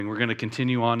We're going to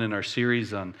continue on in our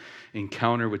series on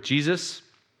Encounter with Jesus.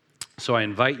 So I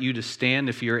invite you to stand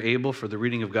if you're able for the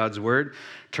reading of God's Word.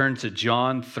 Turn to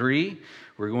John 3.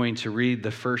 We're going to read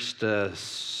the first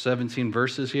 17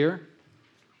 verses here.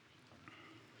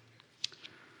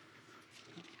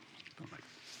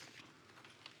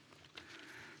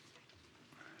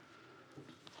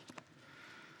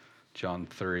 John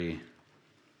 3.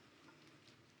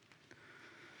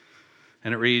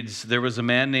 And it reads, "There was a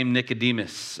man named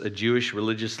Nicodemus, a Jewish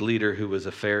religious leader who was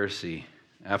a Pharisee.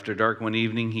 After dark one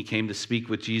evening, he came to speak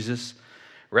with Jesus.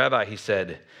 'Rabbi,' he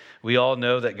said, 'we all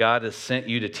know that God has sent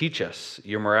you to teach us.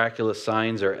 Your miraculous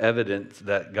signs are evidence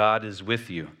that God is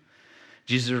with you.'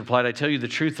 Jesus replied, 'I tell you the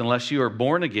truth, unless you are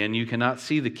born again, you cannot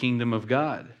see the kingdom of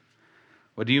God.'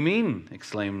 'What do you mean?'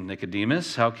 exclaimed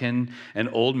Nicodemus. 'How can an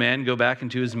old man go back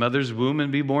into his mother's womb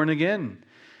and be born again?'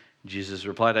 Jesus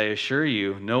replied, 'I assure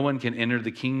you, no one can enter the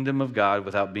kingdom of God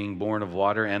without being born of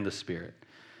water and the Spirit.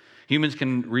 Humans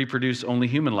can reproduce only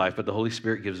human life, but the Holy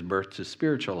Spirit gives birth to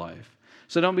spiritual life.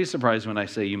 So don't be surprised when I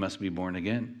say you must be born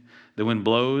again. The wind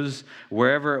blows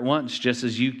wherever it wants, just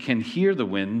as you can hear the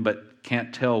wind, but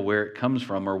can't tell where it comes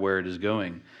from or where it is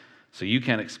going. So you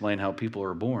can't explain how people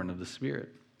are born of the Spirit.'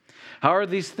 'How are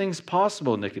these things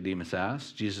possible?' Nicodemus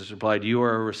asked. Jesus replied, 'You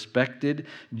are a respected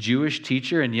Jewish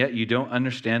teacher, and yet you don't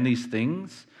understand these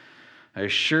things? I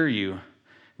assure you,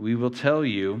 we will tell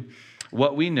you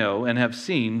what we know and have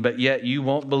seen, but yet you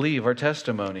won't believe our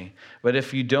testimony. But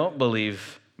if you don't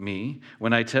believe me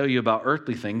when I tell you about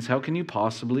earthly things, how can you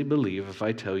possibly believe if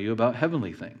I tell you about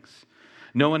heavenly things?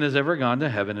 No one has ever gone to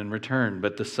heaven and returned,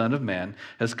 but the Son of Man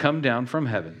has come down from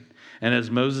heaven. And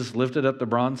as Moses lifted up the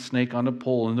bronze snake on a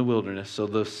pole in the wilderness, so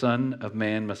the Son of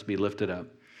Man must be lifted up,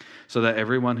 so that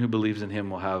everyone who believes in him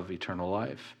will have eternal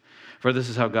life. For this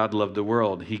is how God loved the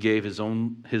world. He gave his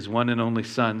one and only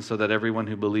Son, so that everyone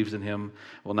who believes in him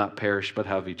will not perish but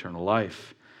have eternal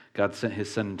life. God sent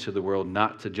his Son into the world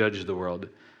not to judge the world,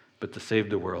 but to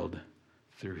save the world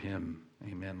through him."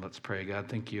 Amen. Let's pray. God,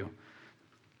 thank you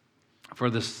for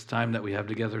this time that we have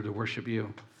together to worship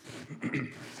you.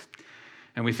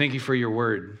 And we thank you for your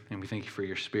word, and we thank you for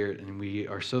your Spirit, and we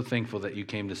are so thankful that you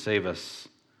came to save us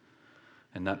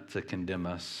and not to condemn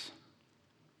us.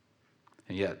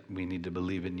 And yet we need to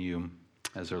believe in you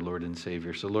as our Lord and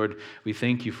Savior. So Lord, we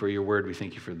thank you for your word. We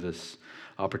thank you for this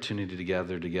opportunity to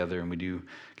gather together, and we do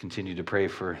continue to pray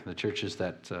for the churches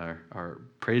that are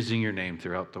praising your name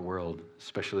throughout the world,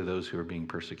 especially those who are being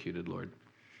persecuted, Lord.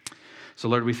 So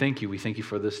Lord, we thank you. We thank you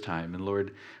for this time. And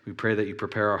Lord, we pray that you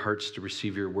prepare our hearts to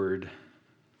receive your word.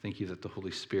 Thank you that the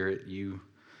Holy Spirit, you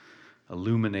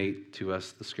illuminate to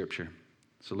us the Scripture.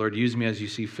 So Lord, use me as you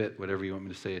see fit. Whatever you want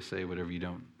me to say, I say. Whatever you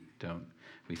don't.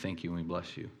 We thank you and we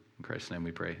bless you. In Christ's name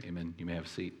we pray. Amen. You may have a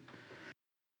seat.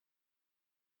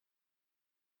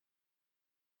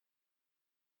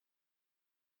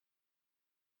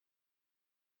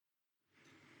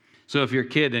 So if you're a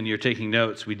kid and you're taking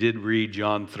notes, we did read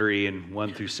John 3 and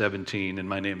 1 through 17, and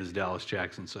my name is Dallas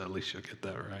Jackson, so at least you'll get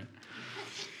that right.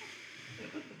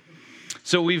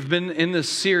 So we've been in this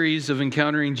series of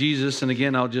Encountering Jesus, and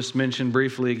again, I'll just mention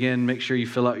briefly again, make sure you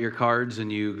fill out your cards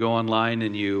and you go online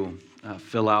and you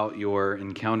fill out your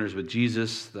encounters with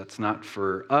Jesus. That's not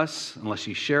for us unless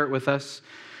you share it with us.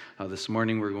 This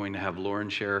morning we're going to have Lauren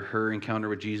share her encounter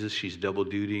with Jesus. She's double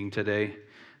dutying today.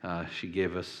 She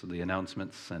gave us the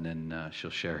announcements, and then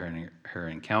she'll share her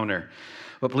encounter.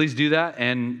 But please do that,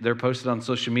 and they're posted on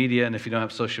social media, and if you don't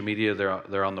have social media,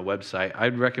 they're on the website.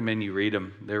 I'd recommend you read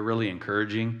them. They're really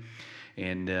encouraging,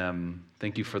 and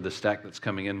thank you for the stack that's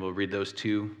coming in. We'll read those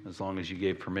too, as long as you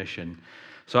gave permission.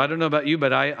 So I don't know about you,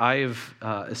 but I've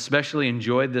especially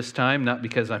enjoyed this time, not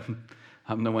because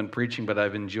I'm the one preaching, but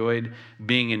I've enjoyed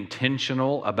being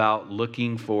intentional about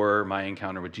looking for my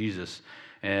encounter with Jesus.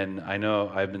 And I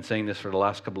know I've been saying this for the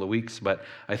last couple of weeks, but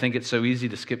I think it's so easy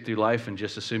to skip through life and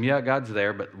just assume, yeah, God's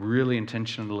there, but really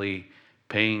intentionally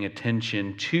paying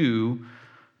attention to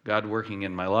God working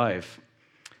in my life.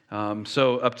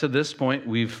 So up to this point,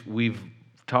 we've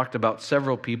talked about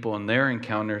several people and their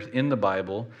encounters in the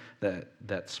Bible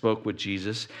that spoke with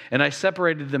Jesus, and I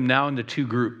separated them now into two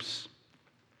groups.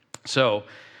 So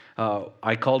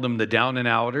I called them the down and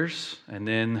outers, and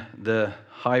then the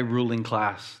high ruling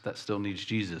class that still needs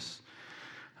Jesus.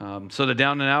 So the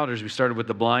down and outers, we started with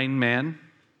the blind man.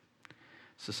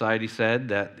 Society said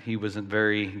that he wasn't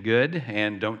very good,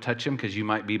 and don't touch him because you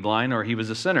might be blind, or he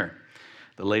was a sinner.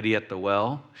 The lady at the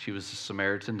well, she was a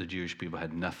Samaritan. The Jewish people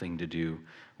had nothing to do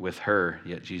with her,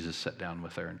 yet Jesus sat down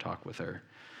with her and talked with her.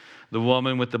 The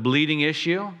woman with the bleeding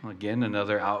issue, again,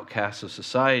 another outcast of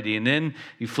society. And then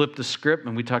you flip the script,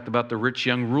 and we talked about the rich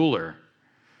young ruler.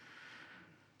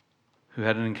 who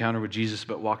had an encounter with Jesus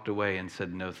but walked away and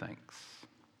said no thanks.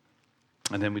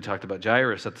 And then we talked about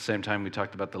Jairus. At the same time, we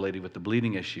talked about the lady with the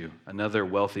bleeding issue, another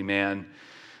wealthy man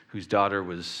whose daughter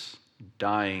was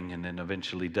dying and then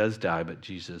eventually does die, but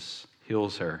Jesus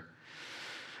heals her.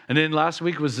 And then last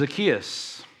week was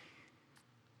Zacchaeus.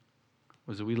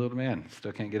 Was a wee little man.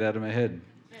 Still can't get out of my head.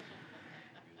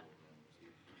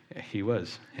 Yeah, he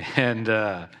was. And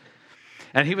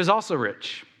he was also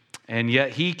rich. And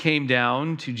yet he came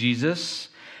down to Jesus.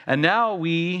 And now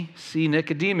we see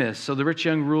Nicodemus. So the rich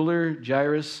young ruler,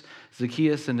 Jairus,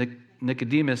 Zacchaeus, and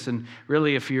Nicodemus. And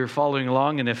really, if you're following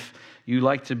along and if you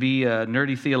like to be a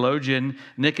nerdy theologian,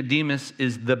 Nicodemus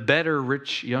is the better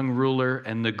rich young ruler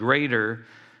and the greater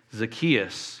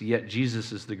Zacchaeus. Yet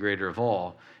Jesus is the greater of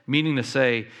all. Meaning to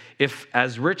say, if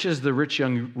as rich as the rich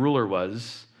young ruler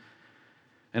was,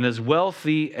 and as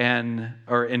wealthy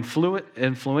or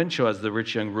influential as the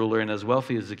rich young ruler, and as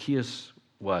wealthy as Zacchaeus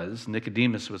was,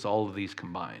 Nicodemus was all of these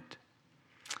combined.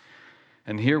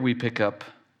 And here we pick up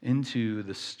into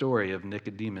the story of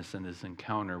Nicodemus and his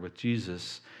encounter with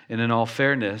Jesus. And in all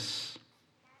fairness,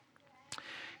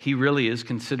 he really is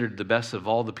considered the best of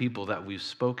all the people that we've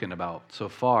spoken about so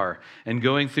far. And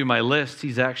going through my list,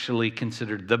 he's actually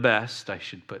considered the best, I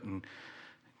should put in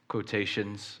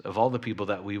quotations, of all the people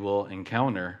that we will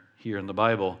encounter here in the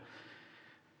Bible,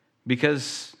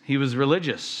 because he was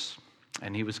religious.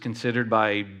 And he was considered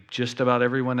by just about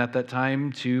everyone at that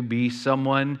time to be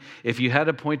someone, if you had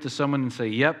to point to someone and say,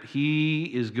 yep, he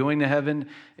is going to heaven,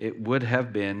 it would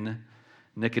have been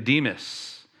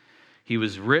Nicodemus. He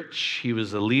was rich. He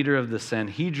was a leader of the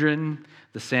Sanhedrin.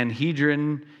 The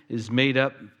Sanhedrin is made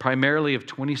up primarily of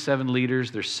 27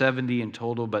 leaders. There's 70 in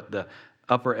total, but the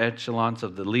upper echelons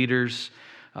of the leaders.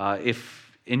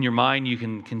 If in your mind you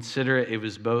can consider it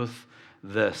was both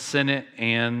the Senate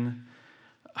and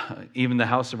even the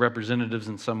House of Representatives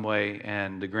in some way,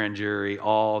 and the grand jury,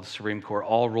 all the Supreme Court,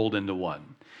 all rolled into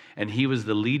one. And he was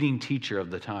the leading teacher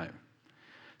of the time.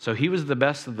 So he was the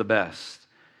best of the best.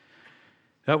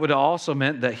 That would have also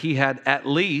meant that he had at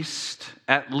least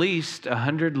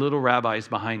 100 little rabbis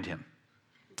behind him,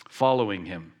 following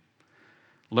him,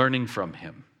 learning from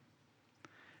him.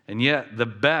 And yet, the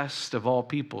best of all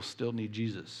people still need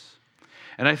Jesus.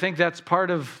 And I think that's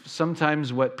part of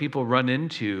sometimes what people run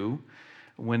into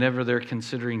whenever they're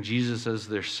considering Jesus as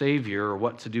their Savior or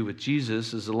what to do with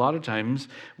Jesus, is a lot of times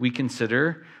we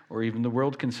consider, or even the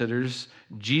world considers,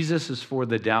 Jesus is for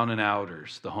the down and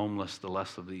outers, the homeless, the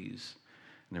less of these.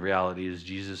 And the reality is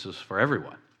Jesus is for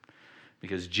everyone.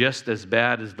 Because just as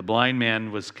bad as the blind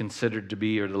man was considered to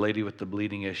be, or the lady with the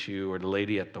bleeding issue, or the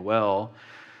lady at the well,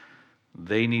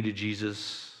 they needed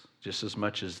Jesus just as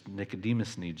much as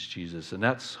Nicodemus needs Jesus. And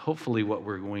that's hopefully what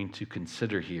we're going to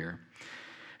consider here.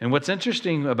 And what's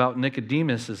interesting about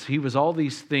Nicodemus is he was all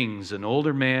these things: an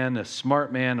older man, a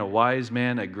smart man, a wise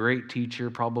man, a great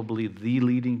teacher, probably the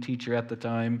leading teacher at the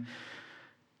time.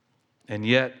 And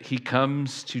yet he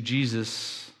comes to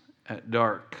Jesus at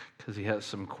dark because he has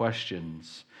some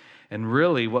questions. And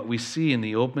really what we see in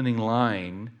the opening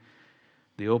line,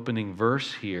 the opening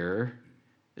verse here,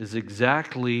 is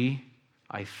exactly,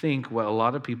 I think, what a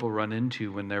lot of people run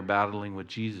into when they're battling with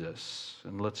Jesus.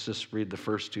 And let's just read the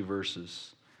first two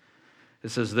verses. It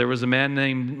says, there was a man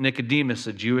named Nicodemus,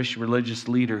 a Jewish religious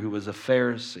leader who was a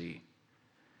Pharisee.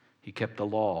 He kept the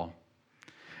law.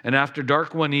 And after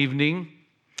dark one evening,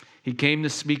 he came to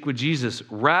speak with Jesus.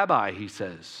 Rabbi, he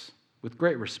says, with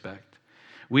great respect.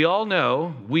 We all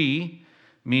know, we,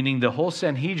 meaning the whole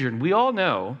Sanhedrin, we all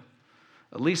know,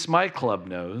 at least my club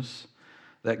knows,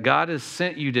 that God has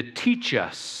sent you to teach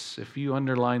us. If you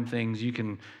underline things, you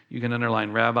can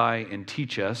underline rabbi and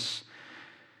teach us.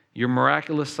 Your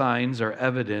miraculous signs are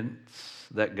evidence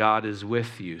that God is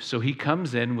with you. So he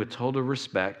comes in with total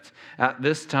respect. At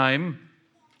this time,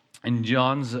 in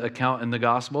John's account in the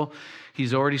gospel,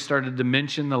 he's already started to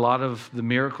mention a lot of the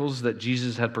miracles that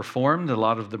Jesus had performed, a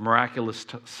lot of the miraculous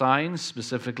signs.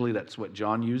 Specifically, that's what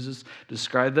John uses to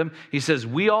describe them. He says,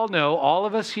 we all know, all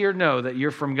of us here know that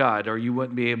you're from God, or you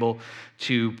wouldn't be able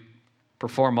to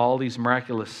perform all these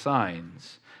miraculous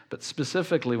signs. But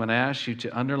specifically, when I ask you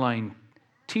to underline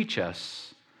teach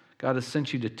us, God has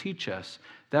sent you to teach us,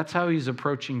 that's how he's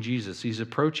approaching Jesus. He's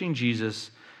approaching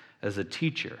Jesus as a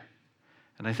teacher.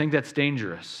 And I think that's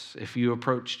dangerous if you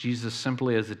approach Jesus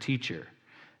simply as a teacher.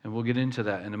 And we'll get into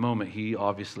that in a moment. He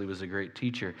obviously was a great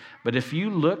teacher. But if you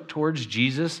look towards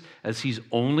Jesus as he's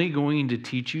only going to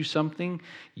teach you something,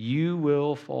 you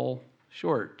will fall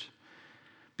short.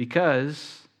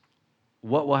 Because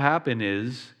what will happen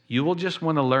is you will just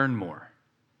want to learn more.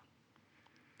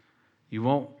 You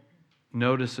won't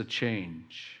notice a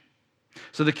change.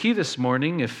 So the key this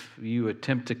morning, if you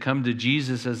attempt to come to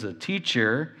Jesus as a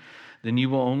teacher, then you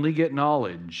will only get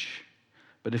knowledge.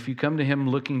 But if you come to him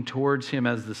looking towards him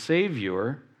as the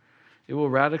Savior, it will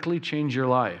radically change your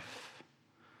life.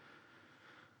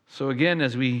 So again,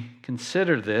 as we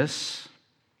consider this,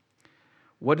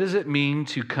 what does it mean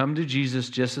to come to Jesus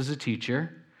just as a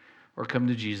teacher or come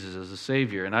to Jesus as a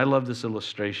Savior? And I love this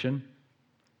illustration.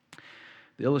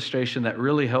 The illustration that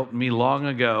really helped me long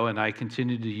ago, and I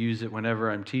continue to use it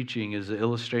whenever I'm teaching, is the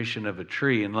illustration of a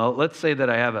tree. And let's say that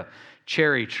I have a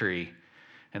cherry tree,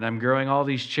 and I'm growing all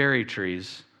these cherry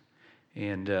trees.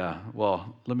 And,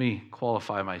 let me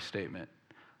qualify my statement.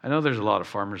 I know there's a lot of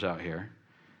farmers out here,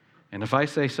 and if I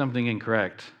say something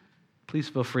incorrect, please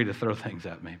feel free to throw things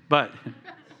at me. But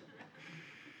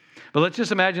let's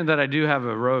just imagine that I do have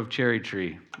a row of cherry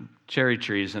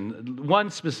trees, and one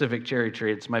specific cherry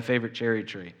tree. It's my favorite cherry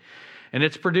tree. And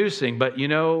it's producing, but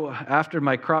after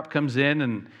my crop comes in,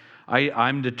 and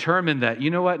I'm determined that,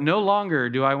 no longer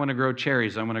do I want to grow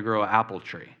cherries, I want to grow an apple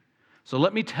tree. So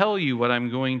let me tell you what I'm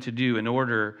going to do in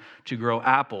order to grow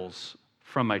apples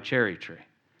from my cherry tree.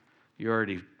 You're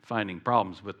already finding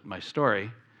problems with my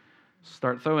story.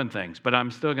 Start throwing things, but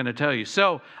I'm still going to tell you.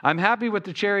 So I'm happy with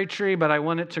the cherry tree, but I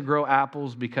want it to grow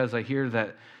apples because I hear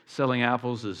that selling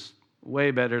apples is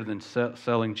way better than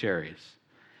selling cherries.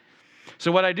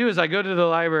 So what I do is I go to the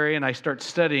library and I start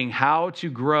studying how to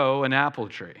grow an apple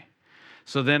tree.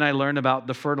 So then I learn about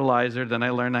the fertilizer, then I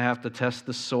learn I have to test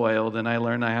the soil, then I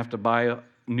learn I have to buy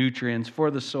nutrients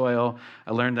for the soil,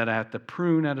 I learn that I have to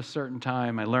prune at a certain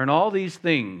time, I learn all these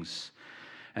things.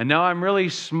 And now I'm really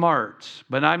smart,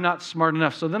 but I'm not smart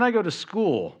enough. So then I go to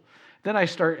school. Then I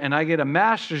start and I get a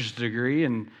master's degree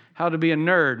in how to be a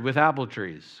nerd with apple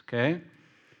trees, okay?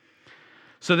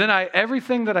 So then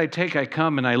everything that I take, I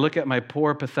come and I look at my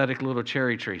poor, pathetic little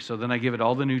cherry tree. So then I give it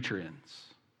all the nutrients,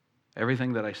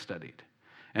 everything that I studied.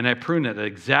 And I prune it at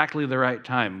exactly the right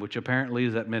time, which apparently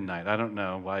is at midnight. I don't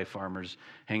know why farmers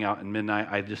hang out in midnight.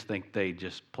 I just think they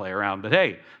just play around. But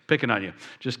hey, picking on you.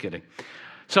 Just kidding.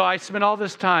 So I spend all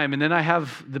this time, and then I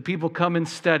have the people come and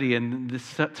study and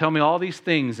tell me all these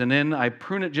things, and then I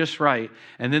prune it just right.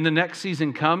 And then the next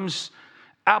season comes,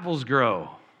 apples grow.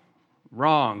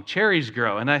 Wrong. Cherries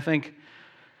grow. And I think,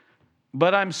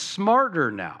 but I'm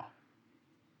smarter now.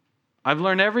 I've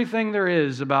learned everything there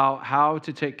is about how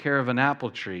to take care of an apple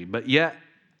tree, but yet,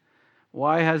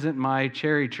 why hasn't my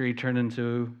cherry tree turned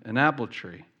into an apple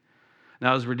tree?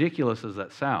 Now, as ridiculous as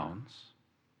that sounds,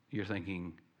 you're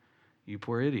thinking, you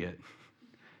poor idiot.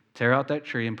 Tear out that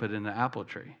tree and put in an apple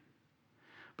tree.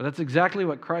 But that's exactly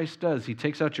what Christ does. He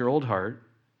takes out your old heart,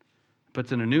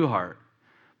 puts in a new heart.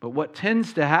 But what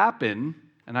tends to happen,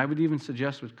 and I would even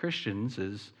suggest with Christians,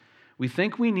 is we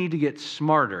think we need to get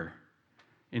smarter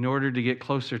in order to get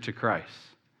closer to Christ.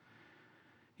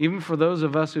 Even for those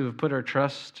of us who have put our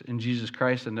trust in Jesus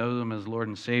Christ and know Him as Lord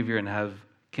and Savior and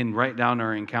can write down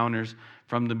our encounters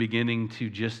from the beginning to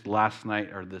just last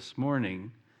night or this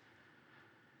morning,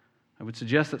 I would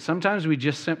suggest that sometimes we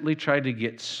just simply try to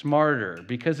get smarter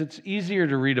because it's easier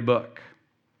to read a book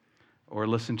or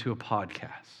listen to a podcast.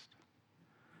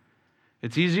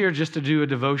 It's easier just to do a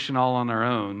devotion all on our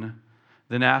own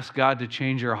than ask God to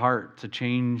change our heart, to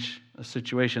change a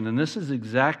situation. And this is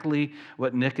exactly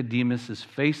what Nicodemus is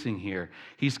facing here.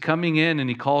 He's coming in and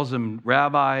he calls him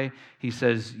Rabbi. He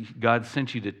says, God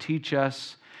sent you to teach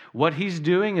us. What he's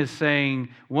doing is saying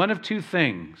one of two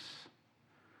things.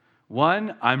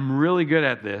 One, I'm really good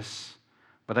at this,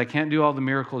 but I can't do all the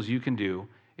miracles you can do.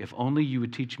 If only you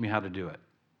would teach me how to do it.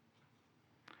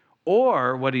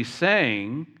 Or what he's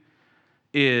saying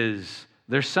is,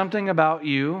 there's something about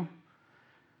you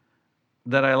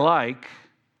that I like.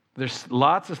 There's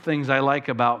lots of things I like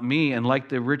about me. And like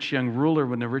the rich young ruler,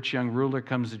 when the rich young ruler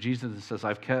comes to Jesus and says,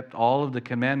 I've kept all of the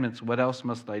commandments, what else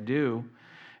must I do?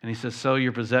 And he says, sell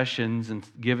your possessions and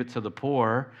give it to the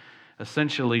poor.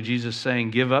 Essentially, Jesus is saying,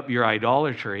 give up your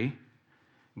idolatry,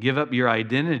 give up your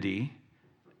identity,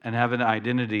 and have an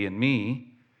identity in me.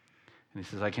 And he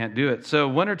says, I can't do it. So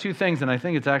one or two things, and I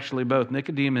think it's actually both.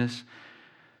 Nicodemus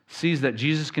sees that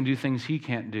Jesus can do things he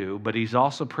can't do, but he's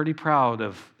also pretty proud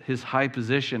of his high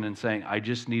position and saying, I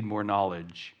just need more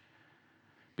knowledge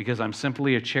because I'm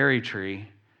simply a cherry tree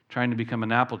trying to become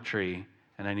an apple tree,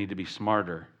 and I need to be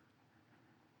smarter.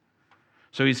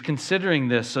 So he's considering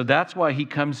this. So that's why he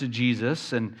comes to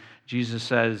Jesus, and Jesus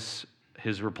says,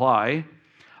 his reply,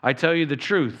 I tell you the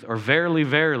truth, or verily,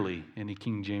 verily, any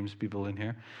King James people in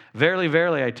here? Verily,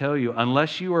 verily, I tell you,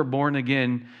 unless you are born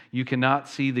again, you cannot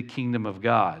see the kingdom of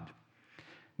God.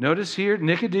 Notice here,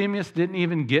 Nicodemus didn't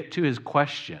even get to his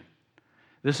question.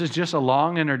 This is just a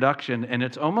long introduction, and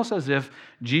it's almost as if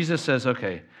Jesus says,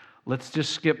 okay, let's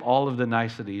just skip all of the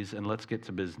niceties and let's get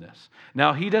to business.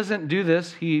 Now, he doesn't do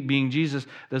this. He, being Jesus,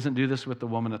 doesn't do this with the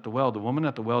woman at the well. The woman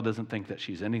at the well doesn't think that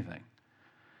she's anything.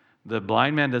 The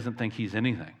blind man doesn't think he's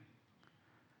anything.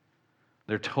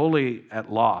 They're totally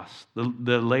at loss.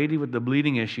 The lady with the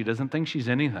bleeding issue doesn't think she's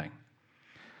anything.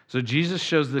 So Jesus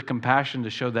shows the compassion to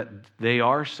show that they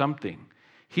are something.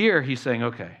 Here, he's saying,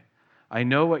 okay, I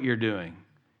know what you're doing.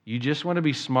 You just want to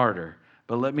be smarter,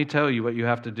 but let me tell you what you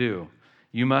have to do.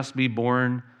 You must be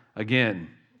born again.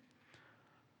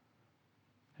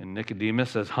 And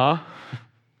Nicodemus says, huh?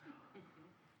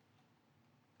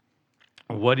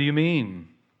 What do you mean?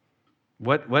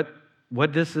 What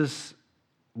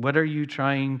are you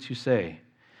trying to say?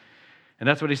 And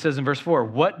that's what he says in verse 4.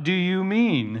 What do you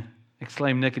mean?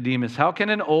 Exclaimed Nicodemus. How can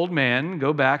an old man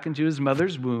go back into his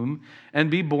mother's womb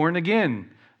and be born again?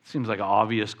 Seems like an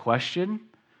obvious question.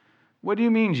 What do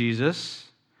you mean, Jesus?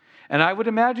 And I would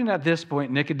imagine at this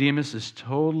point, Nicodemus is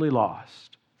totally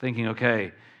lost, thinking,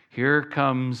 okay, here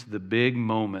comes the big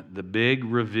moment, the big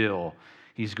reveal.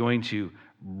 He's going to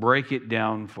break it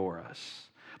down for us.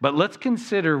 But let's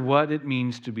consider what it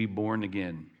means to be born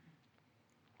again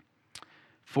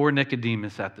for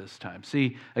Nicodemus at this time.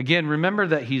 See, again, remember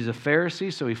that he's a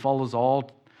Pharisee, so he follows all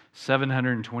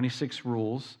 726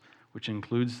 rules, which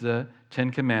includes the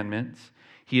 10 Commandments.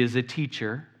 He is a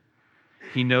teacher.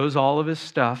 He knows all of his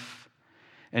stuff.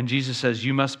 And Jesus says,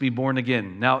 you must be born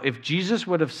again. Now, if Jesus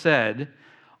would have said,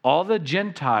 all the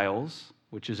Gentiles,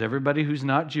 which is everybody who's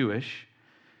not Jewish,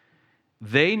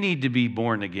 they need to be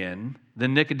born again,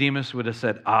 then Nicodemus would have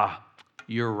said,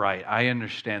 you're right. I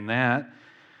understand that.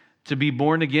 To be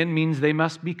born again means they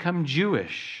must become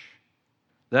Jewish.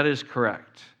 That is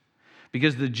correct.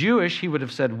 Because the Jewish, he would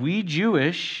have said, we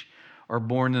Jewish are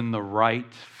born in the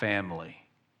right family.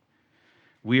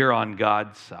 We are on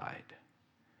God's side.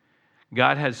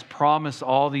 God has promised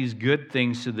all these good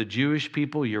things to the Jewish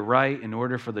people. You're right. In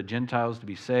order for the Gentiles to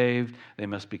be saved, they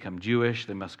must become Jewish.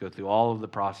 They must go through all of the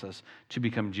process to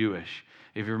become Jewish.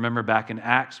 If you remember back in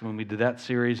Acts when we did that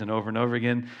series and over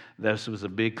again, this was a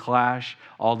big clash.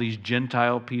 All these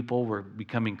Gentile people were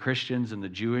becoming Christians, and the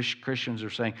Jewish Christians are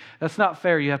saying, that's not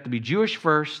fair. You have to be Jewish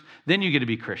first, then you get to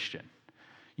be Christian.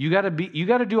 You got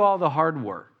to do all the hard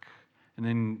work. And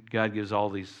then God gives all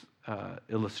these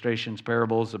illustrations,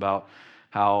 parables about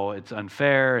how it's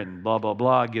unfair and blah, blah,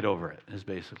 blah. Get over it, is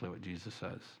basically what Jesus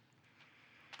says.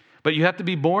 But you have to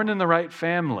be born in the right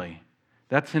family.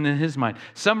 That's in his mind.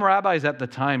 Some rabbis at the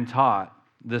time taught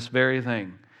this very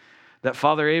thing, that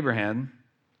Father Abraham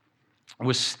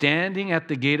was standing at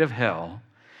the gate of hell,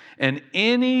 and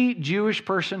any Jewish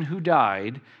person who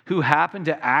died, who happened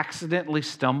to accidentally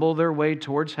stumble their way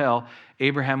towards hell,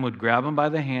 Abraham would grab them by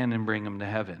the hand and bring them to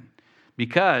heaven,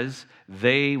 because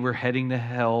they were heading to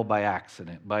hell by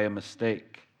accident, by a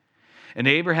mistake. And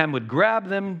Abraham would grab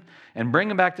them and bring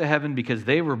them back to heaven because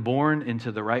they were born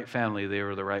into the right family. They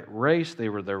were the right race. They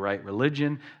were the right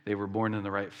religion. They were born in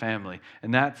the right family.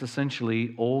 And that's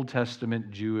essentially Old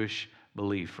Testament Jewish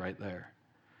belief right there.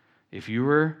 If you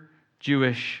were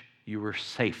Jewish, you were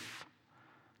safe.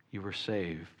 You were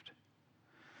saved.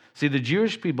 See, the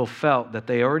Jewish people felt that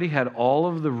they already had all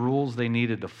of the rules they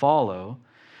needed to follow,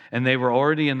 and they were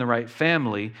already in the right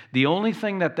family. The only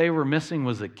thing that they were missing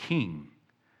was a king.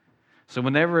 So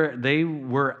whenever they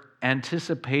were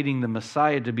anticipating the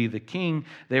Messiah to be the king,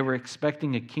 they were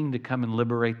expecting a king to come and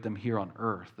liberate them here on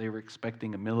earth. They were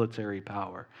expecting a military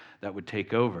power that would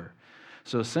take over.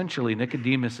 So essentially,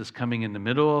 Nicodemus is coming in the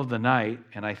middle of the night,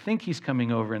 and I think he's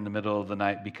coming over in the middle of the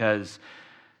night because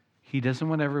he doesn't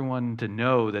want everyone to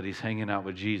know that he's hanging out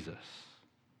with Jesus.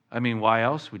 I mean, why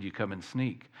else would you come and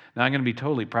sneak? Now, I'm going to be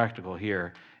totally practical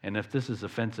here, and if this is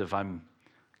offensive, I'm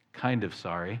kind of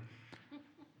sorry.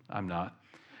 I'm not.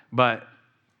 But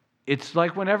it's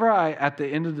like whenever at the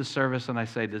end of the service, and I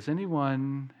say, does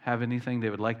anyone have anything they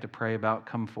would like to pray about?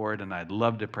 Come forward, and I'd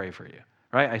love to pray for you.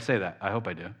 Right? I say that. I hope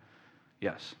I do.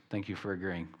 Yes. Thank you for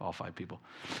agreeing, all 5 people.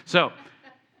 So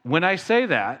when I say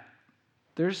that,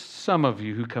 there's some of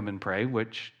you who come and pray,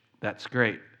 which that's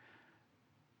great.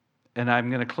 And I'm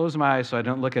going to close my eyes so I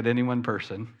don't look at any one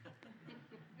person.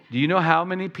 Do you know how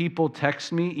many people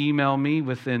text me, email me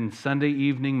within Sunday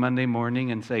evening, Monday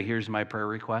morning, and say, here's my prayer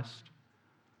request?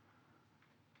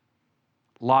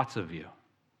 Lots of you.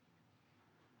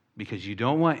 Because you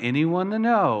don't want anyone to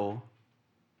know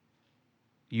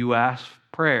you asked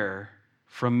prayer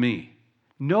from me.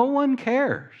 No one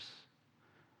cares.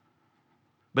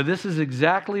 But this is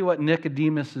exactly what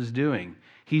Nicodemus is doing.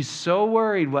 He's so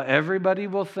worried what everybody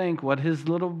will think, what his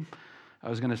little I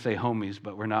was going to say homies,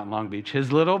 but we're not in Long Beach.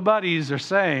 His little buddies are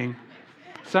saying,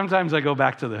 sometimes I go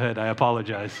back to the hood, I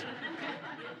apologize.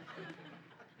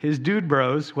 His dude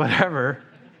bros, whatever,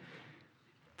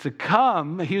 to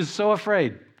come, he was so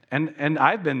afraid. And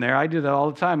I've been there, I do that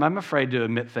all the time. I'm afraid to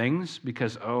admit things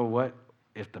because, what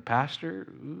if the pastor?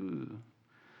 Ooh.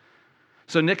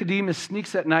 So Nicodemus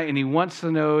sneaks at night and he wants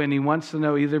to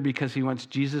know either because he wants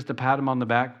Jesus to pat him on the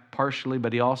back partially,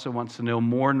 but he also wants to know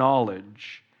more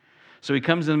knowledge. So he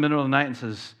comes in the middle of the night and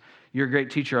says, "You're a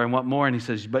great teacher, I want more." And he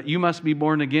says, "But you must be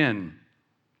born again."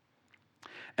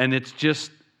 And it's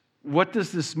just, what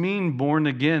does this mean, born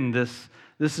again? This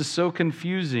is so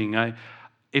confusing.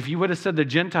 If you would have said the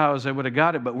Gentiles, I would have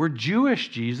got it, but we're Jewish,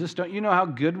 Jesus. Don't you know how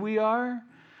good we are?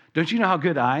 Don't you know how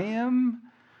good I am?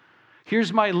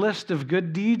 Here's my list of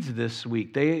good deeds this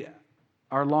week. They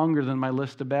are longer than my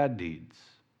list of bad deeds.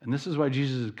 And this is why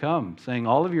Jesus has come, saying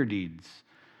all of your deeds,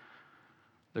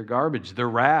 they're garbage, they're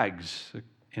rags.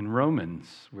 In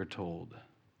Romans, we're told.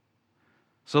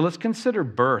 So let's consider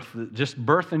birth, just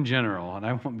birth in general, and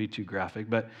I won't be too graphic,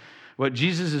 but what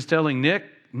Jesus is telling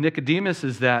Nicodemus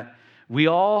is that we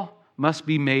all must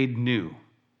be made new.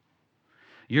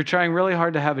 You're trying really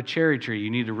hard to have a cherry tree. You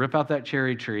need to rip out that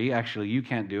cherry tree. Actually, you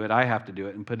can't do it. I have to do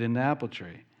it and put it in the apple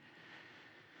tree.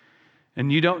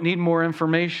 And you don't need more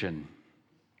information.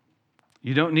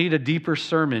 You don't need a deeper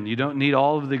sermon. You don't need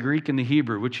all of the Greek and the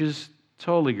Hebrew, which is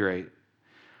totally great.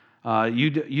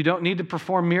 You don't need to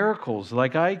perform miracles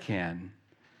like I can.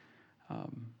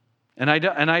 And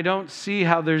I don't see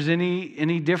how there's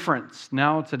any difference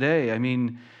now today. I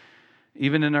mean,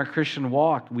 even in our Christian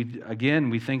walk, we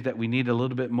think that we need a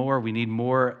little bit more. We need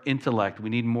more intellect.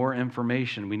 We need more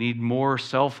information. We need more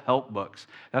self-help books.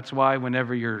 That's why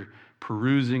whenever you're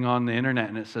perusing on the internet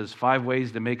and it says 5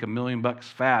 ways to make $1 million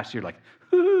fast, you're like,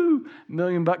 whoo, $1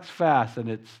 million fast, and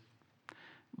it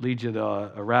leads you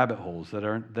to rabbit holes that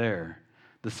aren't there.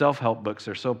 The self-help books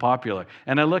are so popular.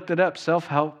 And I looked it up.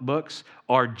 Self-help books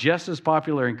are just as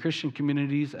popular in Christian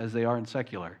communities as they are in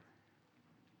secular.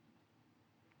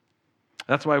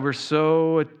 That's why we're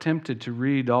so tempted to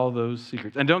read all those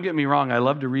secrets. And don't get me wrong, I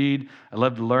love to read, I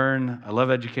love to learn, I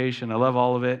love education, I love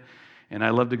all of it, and I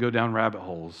love to go down rabbit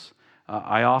holes.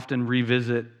 I often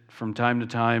revisit from time to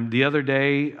time. The other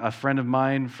day, a friend of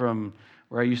mine from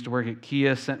where I used to work at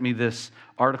Kia sent me this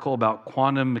article about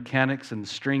quantum mechanics and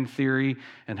string theory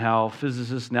and how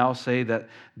physicists now say that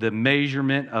the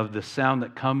measurement of the sound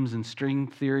that comes in string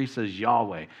theory says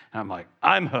Yahweh. And I'm like,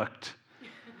 I'm hooked.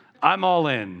 I'm all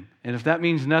in. And if that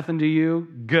means nothing to you,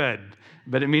 good.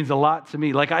 But it means a lot to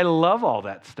me. Like, I love all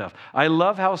that stuff. I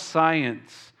love how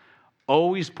science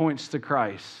always points to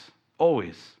Christ.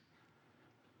 Always.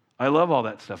 I love all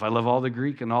that stuff. I love all the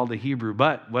Greek and all the Hebrew.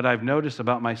 But what I've noticed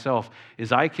about myself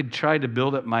is I could try to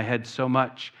build up my head so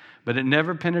much, but it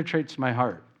never penetrates my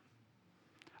heart.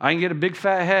 I can get a big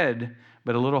fat head,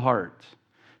 but a little heart.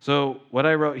 So what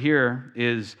I wrote here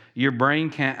is your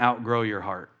brain can't outgrow your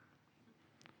heart.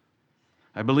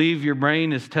 I believe your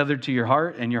brain is tethered to your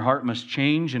heart, and your heart must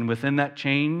change, and within that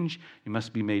change, you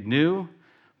must be made new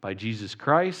by Jesus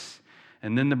Christ,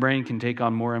 and then the brain can take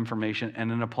on more information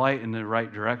and then apply it in the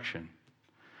right direction.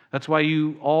 That's why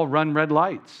you all run red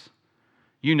lights.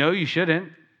 You know you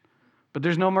shouldn't, but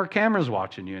there's no more cameras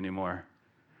watching you anymore.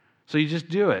 So you just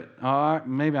do it.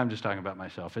 Maybe I'm just talking about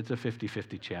myself. It's a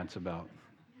 50-50 chance about.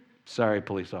 Sorry,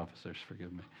 police officers,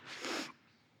 forgive me.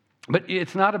 But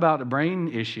it's not about a brain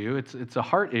issue, it's a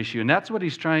heart issue. And that's what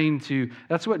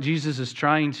Jesus is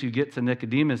trying to get to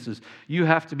Nicodemus is you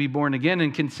have to be born again.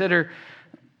 And consider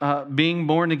being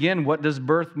born again. What does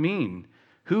birth mean?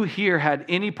 Who here had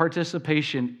any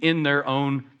participation in their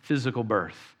own physical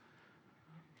birth?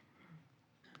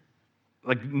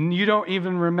 Like, you don't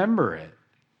even remember it.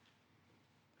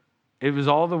 It was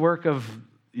all the work of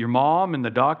your mom and the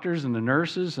doctors and the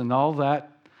nurses and all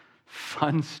that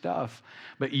fun stuff.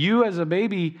 But you as a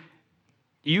baby,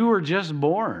 you were just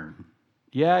born.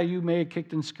 Yeah, you may have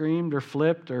kicked and screamed or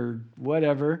flipped or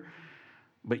whatever,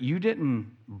 but you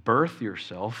didn't birth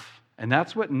yourself. And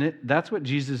that's what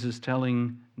Jesus is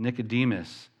telling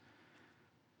Nicodemus.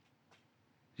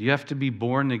 You have to be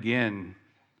born again,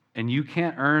 and you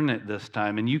can't earn it this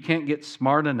time, and you can't get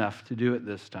smart enough to do it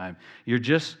this time. You're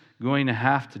just going to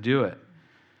have to do it.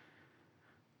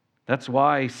 That's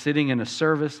why sitting in a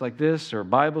service like this or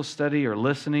Bible study or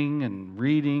listening and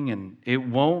reading, and it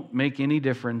won't make any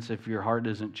difference if your heart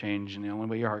isn't changed, and the only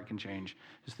way your heart can change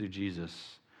is through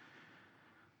Jesus.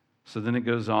 So then it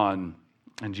goes on,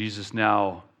 and Jesus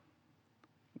now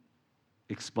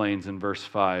explains in verse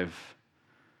 5.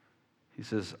 He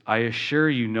says, I assure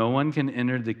you, no one can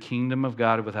enter the kingdom of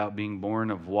God without being born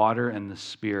of water and the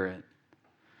Spirit.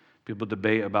 People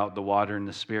debate about the water and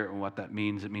the Spirit and what that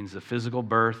means. It means the physical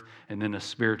birth and then a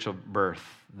spiritual birth,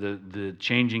 the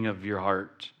changing of your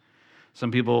heart.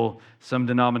 Some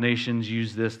denominations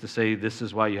use this to say this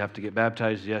is why you have to get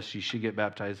baptized. Yes, you should get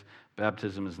baptized.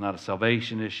 Baptism is not a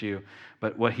salvation issue.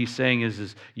 But what he's saying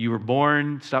is you were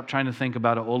born. Stop trying to think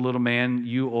about an old little man.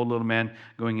 You, old little man,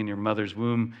 going in your mother's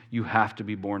womb. You have to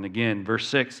be born again. Verse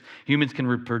 6, humans can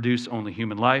reproduce only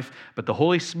human life, but the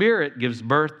Holy Spirit gives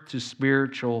birth to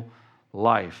spiritual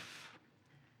life.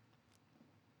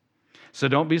 So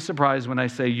don't be surprised when I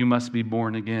say you must be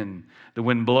born again. The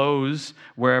wind blows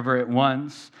wherever it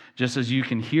wants, just as you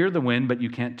can hear the wind, but you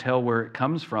can't tell where it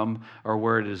comes from or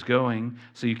where it is going.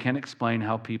 So you can't explain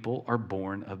how people are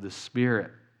born of the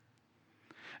Spirit.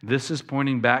 This is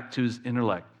pointing back to his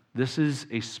intellect. This is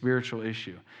a spiritual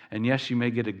issue. And yes, you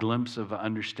may get a glimpse of an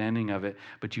understanding of it,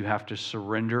 but you have to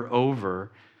surrender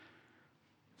over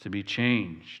to be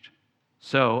changed.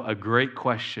 So, a great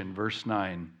question, verse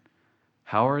 9.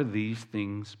 How are these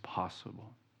things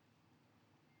possible?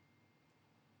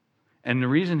 And the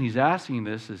reason he's asking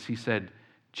this is he said,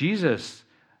 Jesus,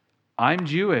 I'm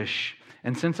Jewish,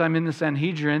 and since I'm in the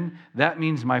Sanhedrin, that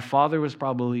means my father was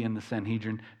probably in the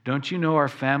Sanhedrin. Don't you know our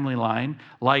family line?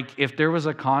 Like if there was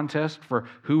a contest for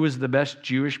who was the best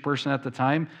Jewish person at the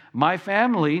time, my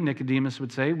family, Nicodemus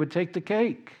would say, would take the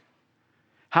cake.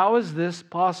 How is this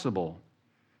possible?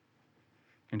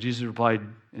 And Jesus replied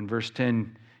in verse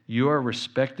 10, you are a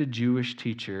respected Jewish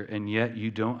teacher, and yet you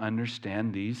don't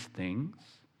understand these things?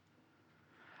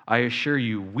 I assure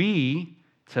you, we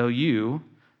tell you,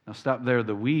 now stop there,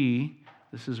 the we,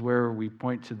 this is where we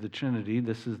point to the Trinity.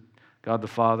 This is God the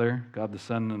Father, God the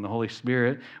Son, and the Holy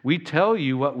Spirit. We tell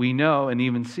you what we know and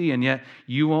even see, and yet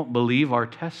you won't believe our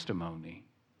testimony.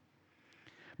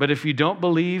 But if you don't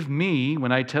believe me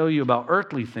when I tell you about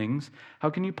earthly things, how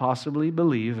can you possibly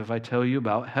believe if I tell you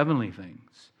about heavenly things?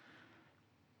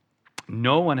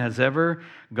 No one has ever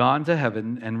gone to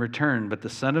heaven and returned, but the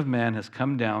Son of Man has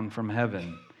come down from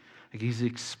heaven. Like he's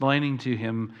explaining to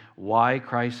him why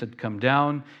Christ had come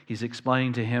down. He's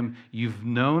explaining to him, you've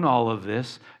known all of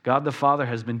this. God the Father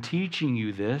has been teaching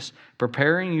you this,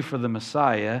 preparing you for the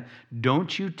Messiah.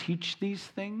 Don't you teach these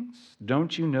things?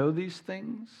 Don't you know these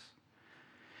things?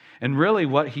 And really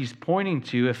what he's pointing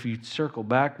to, if you circle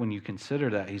back when you consider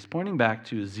that, he's pointing back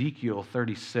to Ezekiel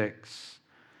 36.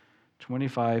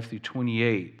 25 through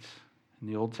 28 in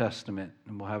the Old Testament,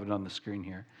 and we'll have it on the screen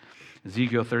here.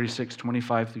 Ezekiel 36,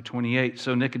 25 through 28.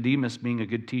 So Nicodemus, being a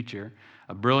good teacher,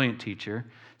 a brilliant teacher,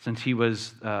 since he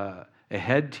was a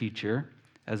head teacher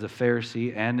as a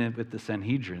Pharisee and with the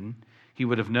Sanhedrin, he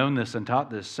would have known this and taught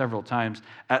this several times,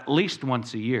 at least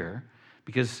once a year,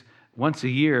 because once a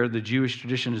year, the Jewish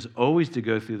tradition is always to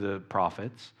go through the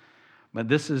prophets. But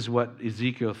this is what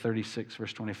Ezekiel 36,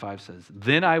 verse 25 says.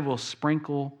 Then I will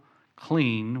sprinkle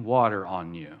clean water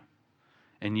on you,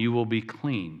 and you will be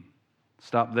clean.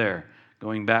 Stop there.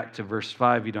 Going back to verse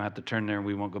 5, you don't have to turn there, and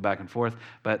we won't go back and forth.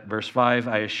 But verse 5,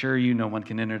 I assure you, no one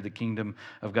can enter the kingdom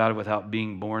of God without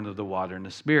being born of the water and the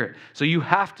Spirit. So you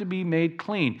have to be made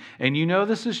clean. And you know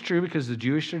this is true because the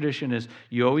Jewish tradition is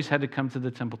you always had to come to the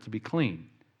temple to be clean.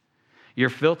 Your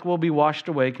filth will be washed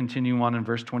away, continuing on in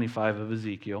verse 25 of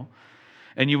Ezekiel,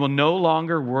 and you will no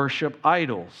longer worship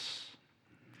idols.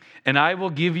 And I will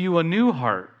give you a new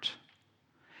heart,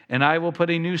 and I will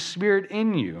put a new spirit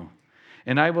in you.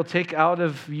 And I will take out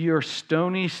of your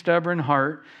stony, stubborn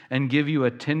heart and give you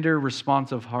a tender,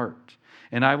 responsive heart.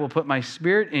 And I will put my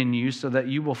spirit in you so that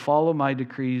you will follow my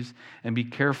decrees and be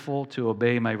careful to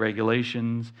obey my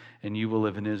regulations. And you will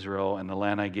live in Israel and the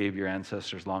land I gave your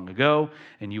ancestors long ago.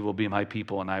 And you will be my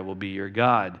people and I will be your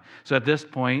God. So at this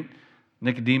point,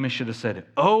 Nicodemus should have said,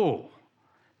 oh,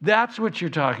 that's what you're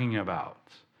talking about.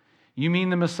 You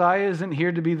mean the Messiah isn't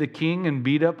here to be the king and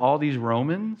beat up all these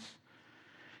Romans?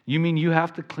 You mean you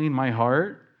have to clean my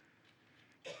heart?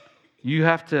 You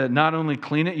have to not only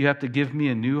clean it, you have to give me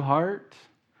a new heart?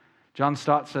 John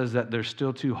Stott says that there's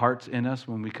still two hearts in us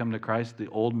when we come to Christ, the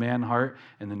old man heart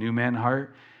and the new man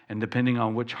heart. And depending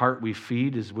on which heart we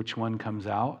feed is which one comes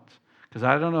out. Because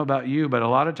I don't know about you, but a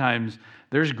lot of times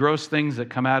there's gross things that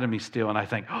come out of me still. And I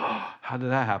think, oh, how did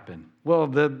that happen? Well,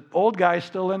 the old guy's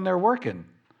still in there working.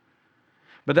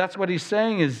 But that's what he's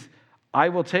saying is, I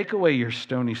will take away your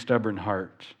stony, stubborn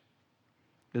heart.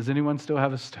 Does anyone still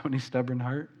have a stony, stubborn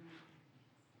heart?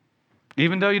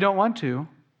 Even though you don't want to,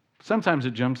 sometimes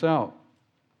it jumps out.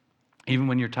 Even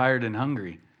when you're tired and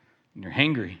hungry, and you're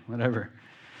hangry, whatever.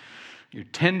 You're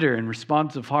tender and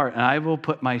responsive heart, and I will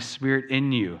put my spirit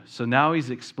in you. So now he's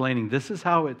explaining this is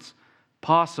how it's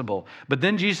possible. But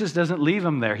then Jesus doesn't leave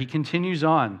him there. He continues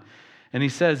on. And he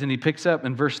says, and he picks up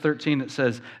in verse 13, it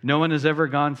says, no one has ever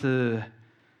gone to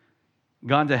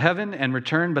heaven and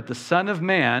returned, but the Son of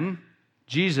Man,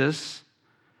 Jesus,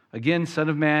 again, Son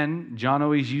of Man, John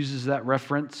always uses that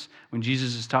reference when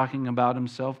Jesus is talking about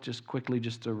himself, just quickly,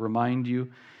 just to remind you.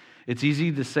 It's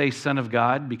easy to say Son of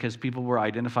God because people were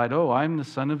identified, oh, I'm the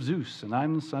son of Zeus, and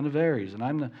I'm the son of Ares, and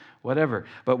I'm the whatever.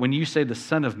 But when you say the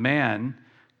Son of Man,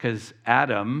 because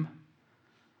Adam,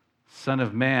 Son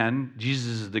of Man,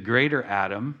 Jesus is the greater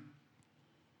Adam,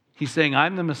 he's saying,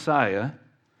 I'm the Messiah,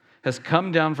 has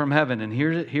come down from heaven, and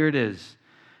here it is,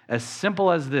 as simple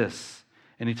as this.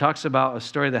 And he talks about a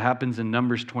story that happens in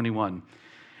Numbers 21.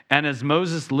 And as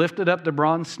Moses lifted up the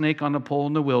bronze snake on the pole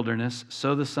in the wilderness,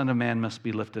 so the Son of Man must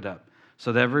be lifted up,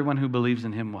 so that everyone who believes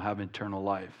in him will have eternal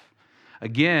life.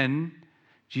 Again,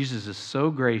 Jesus is so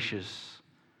gracious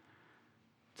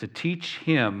to teach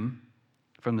him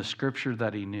from the scripture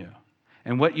that he knew.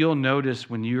 And what you'll notice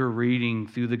when you're reading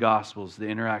through the Gospels, the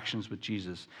interactions with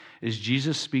Jesus, is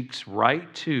Jesus speaks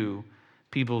right to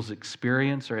people's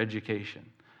experience or education.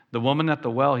 The woman at the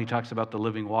well, he talks about the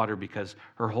living water because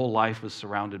her whole life was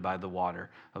surrounded by the water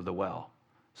of the well.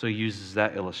 So he uses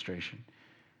that illustration.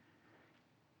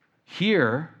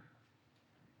 Here,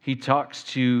 he talks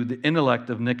to the intellect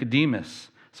of Nicodemus.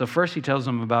 So first he tells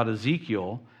him about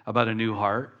Ezekiel, about a new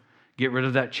heart. Get rid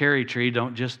of that cherry tree.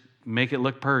 Don't just make it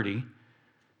look pretty.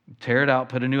 Tear it out,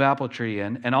 put a new apple tree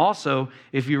in. And also,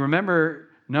 if you remember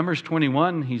Numbers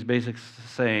 21, he's basically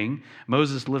saying,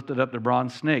 Moses lifted up the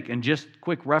bronze snake. And just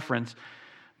quick reference,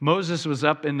 Moses was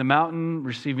up in the mountain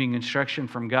receiving instruction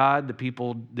from God. The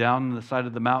people down the side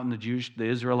of the mountain, the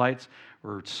Israelites,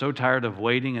 were so tired of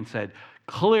waiting and said,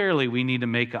 clearly we need to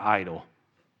make an idol,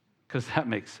 because that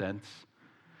makes sense.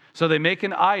 So they make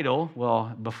an idol.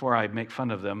 Well, before I make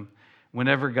fun of them,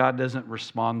 whenever God doesn't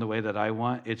respond the way that I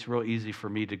want, it's real easy for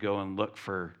me to go and look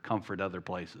for comfort other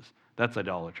places. That's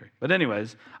idolatry. But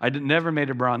anyways, I never made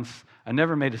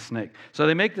a snake. So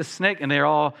they make the snake, and they're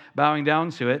all bowing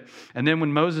down to it. And then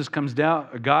when Moses comes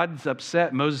down, God's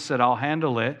upset. Moses said, I'll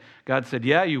handle it. God said,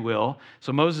 yeah, you will.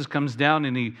 So Moses comes down,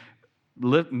 and he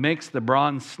makes the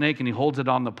bronze snake, and he holds it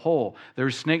on the pole. There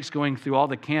were snakes going through all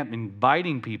the camp and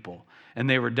biting people, and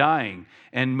they were dying.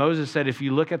 And Moses said, if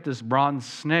you look at this bronze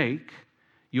snake,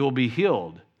 you will be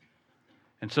healed.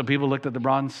 And so people looked at the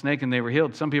bronze snake and they were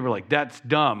healed. Some people are like, that's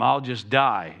dumb, I'll just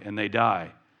die. And they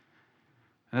die.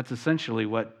 And that's essentially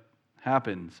what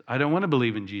happens. I don't want to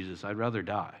believe in Jesus. I'd rather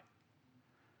die.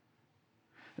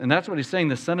 And that's what he's saying.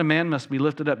 The Son of Man must be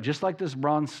lifted up. Just like this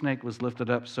bronze snake was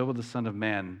lifted up, so will the Son of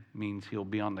Man, means he'll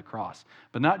be on the cross.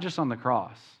 But not just on the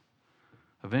cross,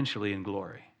 eventually in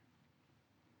glory.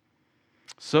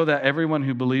 So that everyone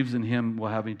who believes in him will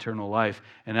have eternal life.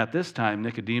 And at this time,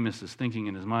 Nicodemus is thinking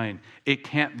in his mind, it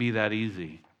can't be that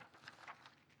easy.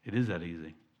 It is that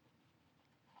easy.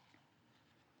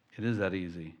 It is that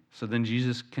easy. So then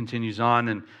Jesus continues on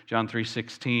in John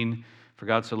 3:16, for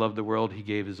God so loved the world, he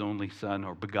gave his only son,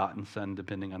 or begotten son,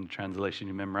 depending on the translation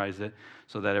you memorize it,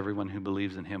 so that everyone who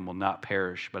believes in him will not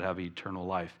perish, but have eternal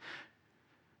life.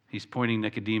 He's pointing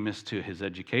Nicodemus to his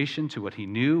education, to what he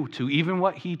knew, to even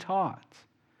what he taught.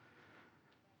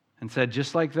 And said,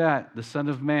 just like that, the Son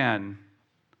of Man,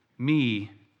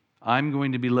 me, I'm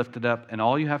going to be lifted up, and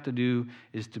all you have to do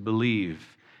is to believe.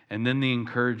 And then the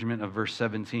encouragement of verse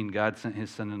 17, God sent his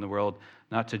Son in the world,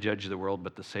 not to judge the world,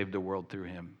 but to save the world through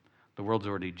him. The world's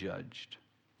already judged.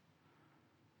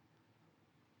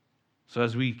 So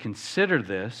as we consider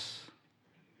this,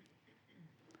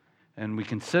 and we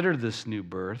consider this new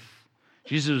birth,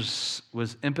 Jesus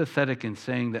was empathetic in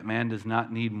saying that man does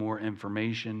not need more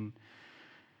information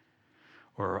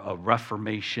or a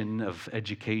reformation of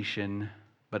education,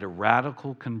 but a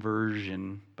radical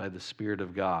conversion by the Spirit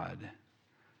of God,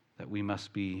 that we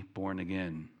must be born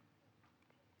again.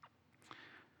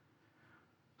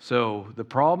 So the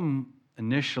problem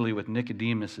initially with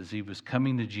Nicodemus is he was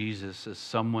coming to Jesus as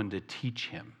someone to teach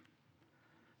him,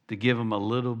 to give him a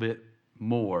little bit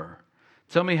more.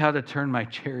 Tell me how to turn my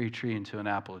cherry tree into an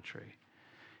apple tree.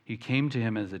 He came to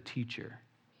him as a teacher.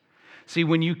 See,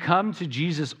 when you come to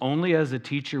Jesus only as a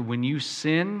teacher, when you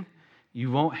sin,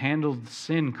 you won't handle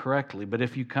sin correctly. But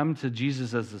if you come to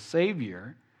Jesus as a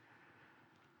Savior,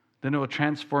 then it will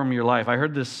transform your life. I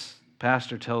heard this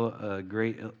pastor tell a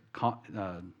great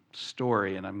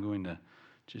story, and I'm going to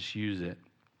just use it.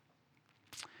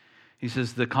 He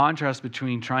says, the contrast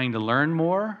between trying to learn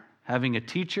more, having a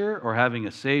teacher, or having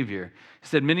a Savior. He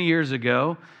said many years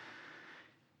ago,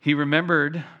 he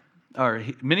remembers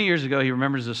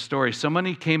a story.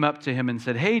 Somebody came up to him and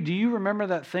said, hey, do you remember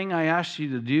that thing I asked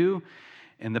you to do?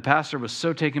 And the pastor was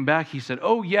so taken back, he said,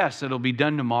 oh, yes, it'll be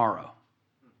done tomorrow.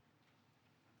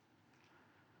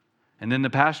 And then the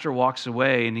pastor walks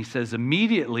away, and he says,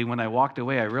 immediately when I walked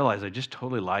away, I realized I just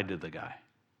totally lied to the guy.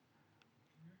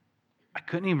 I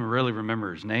couldn't even really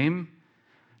remember his name,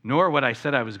 nor what I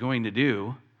said I was going to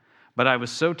do. But I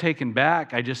was so taken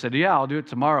back, I just said, yeah, I'll do it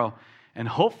tomorrow. And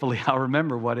hopefully I'll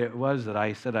remember what it was that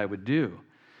I said I would do.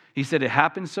 He said, it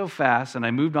happened so fast, and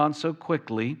I moved on so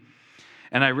quickly.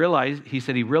 And he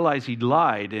realized he'd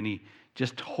lied, and he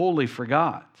just totally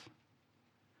forgot.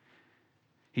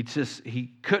 He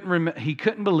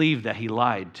couldn't believe that he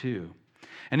lied too.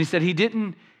 And he said he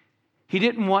didn't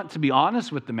want to be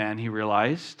honest with the man, he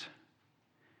realized.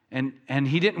 And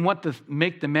he didn't want to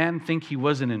make the man think he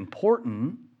wasn't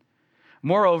important.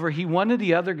 Moreover, he wanted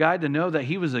the other guy to know that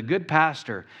he was a good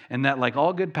pastor, and that like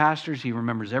all good pastors, he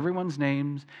remembers everyone's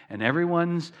names and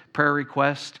everyone's prayer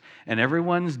request and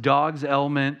everyone's dog's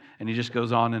ailment, and he just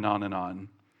goes on and on and on.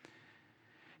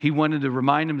 He wanted to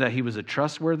remind him that he was a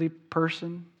trustworthy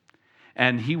person,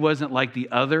 and he wasn't like the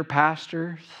other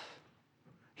pastors.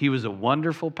 He was a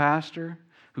wonderful pastor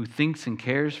who thinks and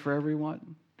cares for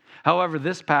everyone. However,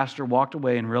 this pastor walked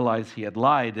away and realized he had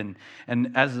lied.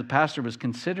 And as the pastor was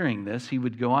considering this, he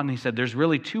would go on and he said, there's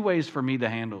really two ways for me to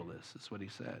handle this, is what he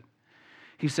said.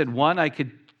 He said, one, I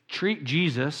could treat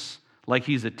Jesus like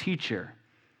he's a teacher,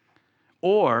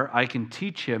 or I can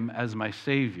teach him as my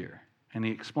Savior. And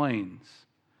he explains,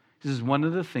 this is one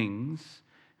of the things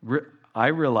I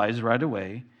realized right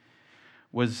away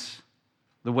was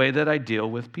the way that I deal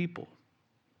with people.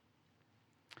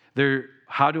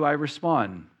 How do I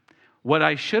respond? What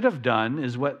I should have done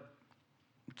is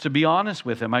to be honest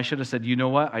with him, I should have said, you know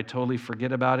what? I totally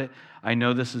forget about it. I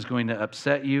know this is going to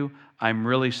upset you. I'm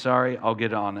really sorry. I'll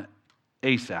get on it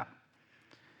ASAP.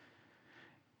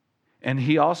 And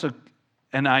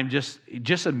I'm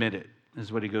just admit it,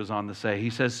 is what he goes on to say. He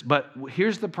says, but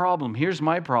here's the problem. Here's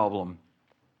my problem.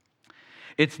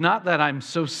 It's not that I'm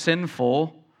so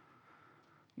sinful,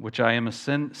 which I am a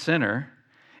sinner.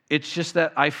 It's just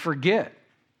that I forget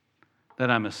that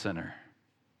I'm a sinner.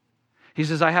 He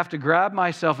says, I have to grab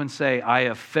myself and say, I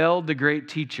have failed the great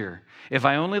teacher. If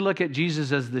I only look at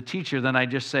Jesus as the teacher, then I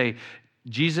just say,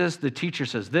 Jesus, the teacher,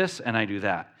 says this, and I do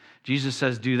that. Jesus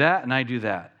says, do that, and I do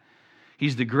that.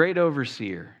 He's the great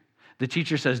overseer. The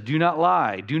teacher says, do not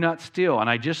lie, do not steal, and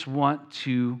I just want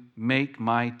to make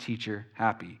my teacher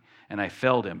happy. And I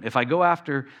failed him. If I go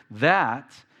after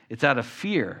that, it's out of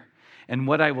fear. And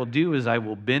what I will do is I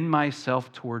will bend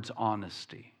myself towards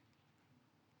honesty,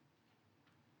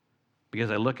 because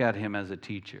I look at him as a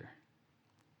teacher.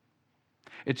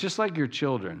 It's just like your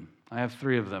children. I have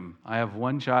 3 of them. I have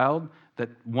one child that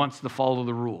wants to follow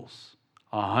the rules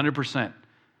 100%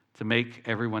 to make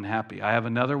everyone happy. I have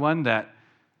another one that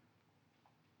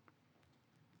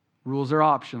rules are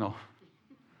optional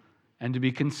and to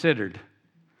be considered.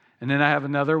 And then I have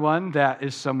another one that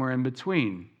is somewhere in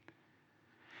between.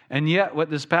 And yet what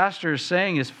this pastor is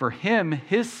saying is, for him,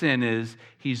 his sin is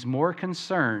he's more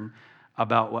concerned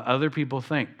about what other people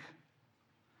think.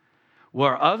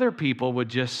 Where other people would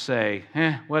just say,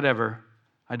 whatever,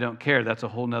 I don't care, that's a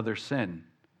whole nother sin.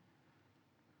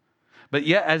 But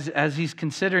yet, as he's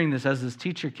considering this, as this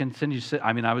teacher continues,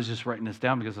 I was just writing this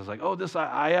down because I was like,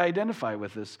 I identify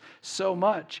with this so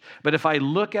much. But if I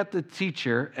look at the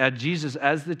teacher, at Jesus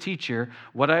as the teacher,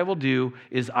 what I will do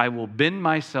is I will bend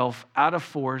myself out of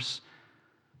force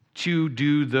to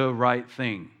do the right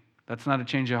thing. That's not a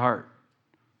change of heart.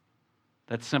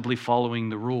 That's simply following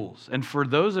the rules. And for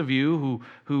those of you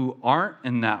who aren't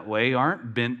in that way,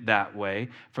 aren't bent that way,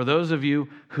 for those of you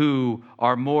who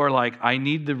are more like, I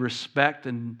need the respect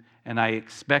and I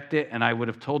expect it, and I would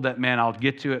have told that man I'll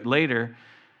get to it later,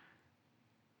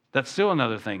 that's still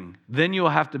another thing. Then you'll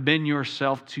have to bend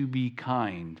yourself to be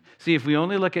kind. See, if we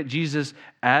only look at Jesus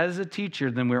as a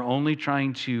teacher, then we're only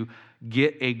trying to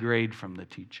get a grade from the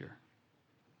teacher.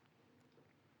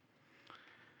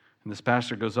 And this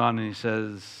pastor goes on and he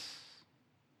says,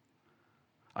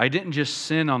 I didn't just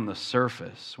sin on the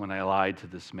surface when I lied to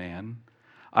this man.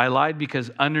 I lied because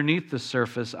underneath the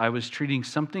surface, I was treating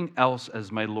something else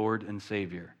as my Lord and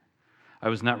Savior. I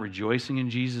was not rejoicing in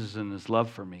Jesus and his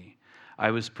love for me. I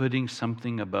was putting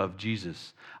something above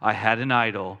Jesus. I had an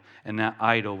idol, and that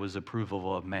idol was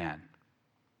approval of man.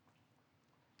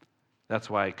 That's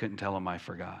why I couldn't tell him I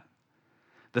forgot.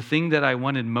 The thing that I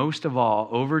wanted most of all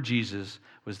over Jesus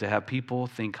was to have people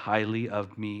think highly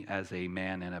of me as a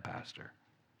man and a pastor.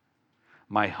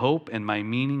 My hope and my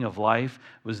meaning of life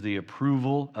was the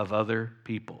approval of other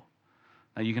people.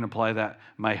 Now you can apply that.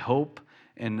 My hope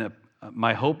and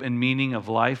meaning of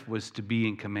life was to be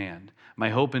in command. My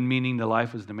hope and meaning to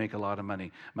life was to make a lot of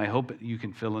money. My hope, you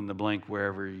can fill in the blank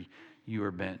wherever you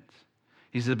are bent.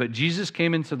 He said, but Jesus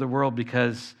came into the world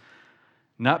because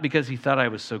Not because he thought I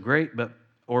was so great,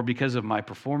 or because of my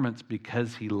performance,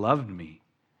 because he loved me.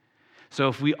 So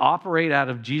if we operate out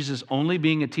of Jesus only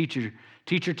being a teacher,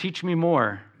 teach me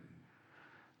more,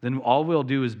 then all we'll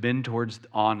do is bend towards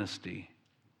honesty.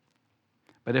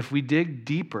 But if we dig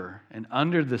deeper and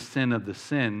under the sin of the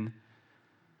sin,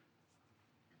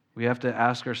 we have to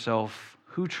ask ourselves,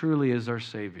 who truly is our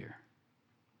Savior?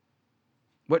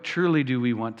 What truly do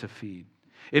we want to feed?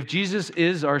 If Jesus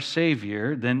is our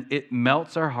Savior, then it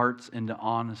melts our hearts into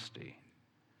honesty.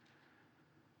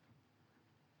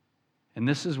 And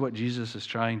this is what Jesus is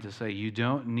trying to say. You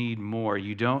don't need more.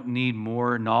 You don't need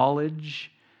more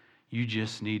knowledge. You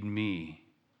just need me.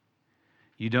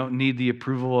 You don't need the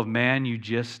approval of man. You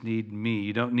just need me.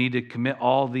 You don't need to commit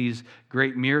all these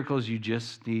great miracles. You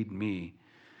just need me.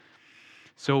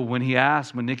 So when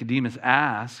Nicodemus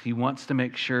asks, he wants to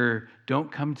make sure,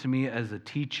 don't come to me as a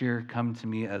teacher, come to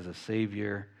me as a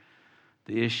Savior.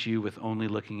 The issue with only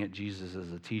looking at Jesus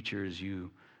as a teacher is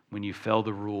when you fail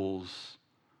the rules,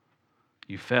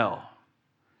 you fell.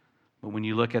 But when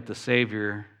you look at the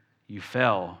Savior, you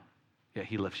fell, yet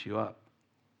he lifts you up.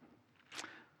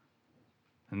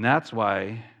 And that's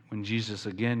why when Jesus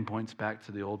again points back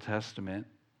to the Old Testament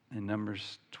in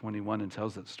Numbers 21 and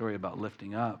tells that story about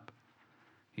lifting up,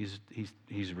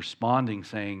 he's responding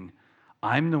saying,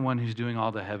 I'm the one who's doing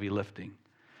all the heavy lifting.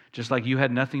 Just like you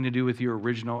had nothing to do with your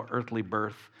original earthly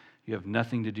birth, you have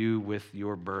nothing to do with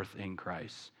your birth in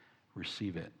Christ.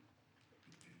 Receive it.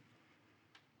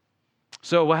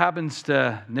 So what happens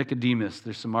to Nicodemus?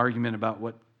 There's some argument about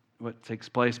what takes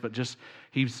place, but just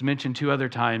he's mentioned two other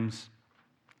times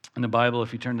in the Bible.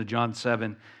 If you turn to John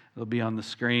 7, it'll be on the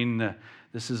screen.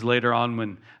 This is later on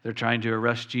when they're trying to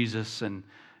arrest Jesus, and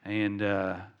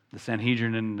the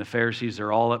Sanhedrin and the Pharisees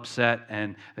are all upset,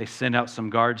 and they send out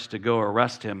some guards to go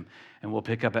arrest him. And we'll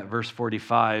pick up at verse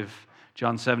 45.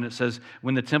 John 7, it says,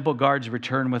 when the temple guards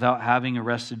returned without having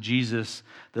arrested Jesus,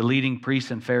 the leading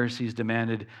priests and Pharisees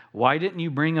demanded, why didn't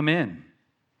you bring him in?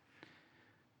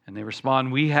 And they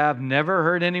respond, we have never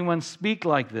heard anyone speak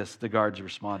like this, the guards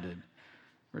responded.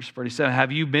 Verse 47,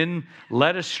 have you been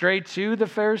led astray too, the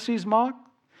Pharisees mocked?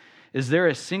 Is there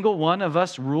a single one of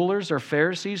us rulers or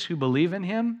Pharisees who believe in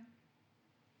him?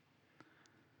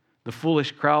 The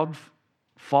foolish crowd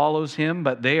follows him,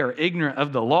 but they are ignorant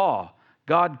of the law.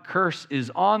 God's curse is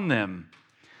on them.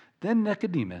 Then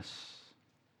Nicodemus,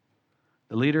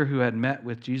 the leader who had met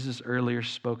with Jesus earlier,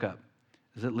 spoke up.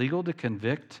 Is it legal to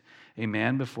convict a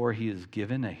man before he is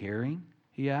given a hearing?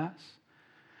 He asked.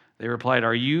 They replied,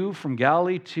 are you from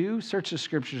Galilee too? Search the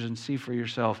scriptures and see for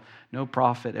yourself. No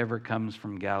prophet ever comes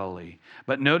from Galilee.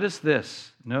 But notice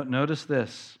this. Notice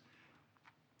this.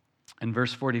 In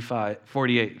verse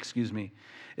 48,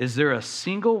 is there a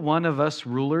single one of us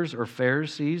rulers or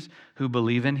Pharisees who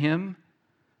believe in him?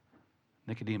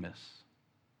 Nicodemus.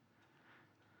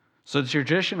 So the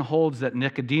tradition holds that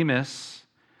Nicodemus,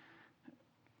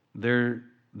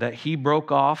 that he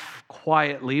broke off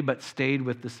quietly but stayed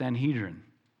with the Sanhedrin.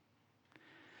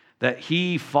 That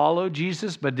he followed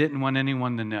Jesus but didn't want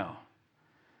anyone to know.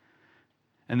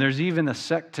 And there's even a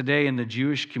sect today in the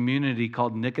Jewish community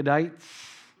called Nicolaites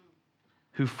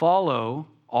who follow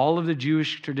all of the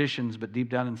Jewish traditions but deep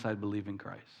down inside believe in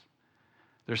Christ.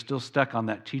 They're still stuck on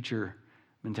that teacher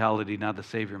mentality, not the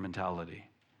Savior mentality.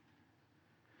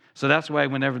 So that's why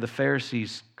whenever the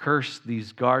Pharisees curse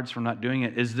these guards for not doing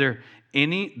it, is there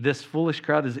this foolish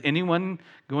crowd, is anyone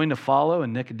going to follow?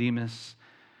 And Nicodemus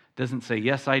doesn't say,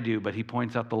 yes, I do, but he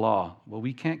points out the law. Well,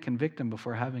 we can't convict him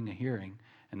before having a hearing,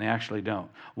 and they actually don't.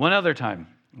 One other time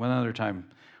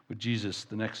with Jesus,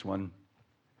 the next one,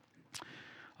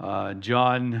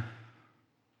 John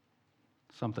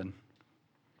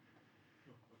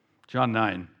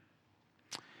 9.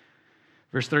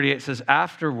 Verse 38 says,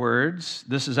 afterwards,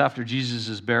 this is after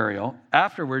Jesus' burial,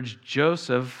 afterwards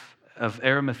Joseph of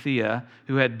Arimathea,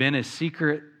 who had been a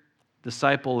secret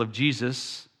disciple of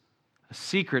Jesus,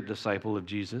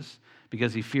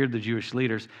 because he feared the Jewish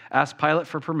leaders, asked Pilate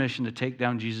for permission to take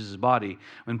down Jesus' body.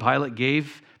 When Pilate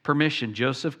gave permission,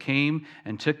 Joseph came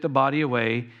and took the body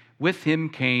away. With him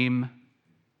came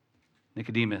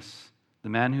Nicodemus, the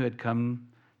man who had come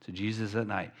to Jesus at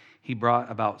night. He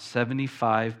brought about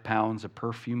 75 pounds of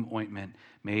perfume ointment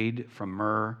made from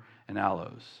myrrh and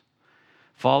aloes.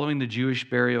 Following the Jewish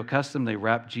burial custom, they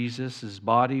wrapped Jesus'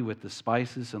 body with the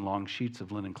spices and long sheets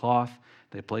of linen cloth.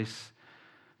 The place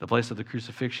of the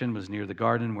crucifixion was near the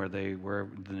garden where the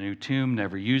new tomb,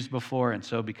 never used before. And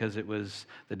so because it was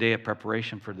the day of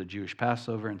preparation for the Jewish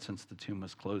Passover, and since the tomb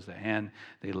was closed at hand,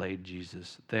 they laid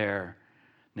Jesus there.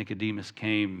 Nicodemus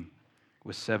came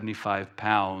with 75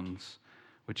 pounds,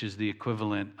 which is the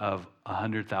equivalent of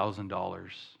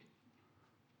 $100,000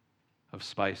 of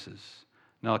spices.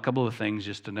 Now, a couple of things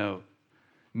just to note.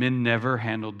 Men never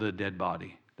handled the dead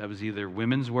body. That was either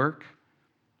women's work,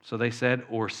 so they said,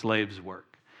 or slaves'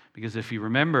 work. Because if you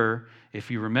remember,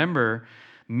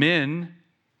 men,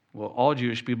 well, all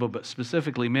Jewish people, but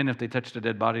specifically men, if they touched a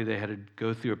dead body, they had to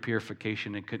go through a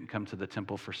purification and couldn't come to the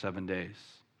temple for 7 days.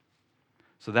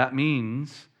 So that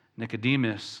means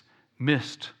Nicodemus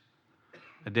missed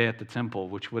a day at the temple,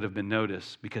 which would have been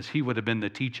noticed because he would have been the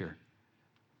teacher.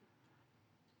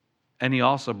 And he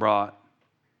also brought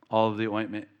all of the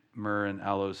ointment, myrrh, and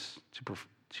aloes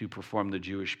to perform the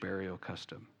Jewish burial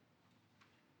custom.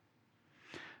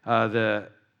 The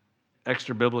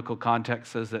extra biblical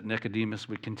context says that Nicodemus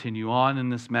would continue on in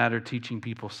this matter, teaching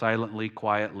people silently,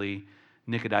 quietly,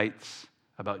 Nicodites,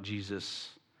 about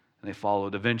Jesus, and they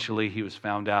followed. Eventually, he was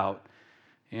found out,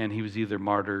 and he was either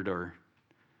martyred or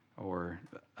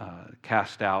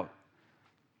cast out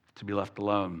to be left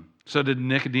alone. So did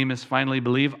Nicodemus finally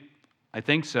believe? I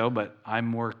think so, but I'm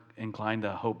more inclined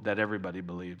to hope that everybody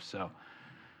believes so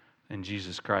in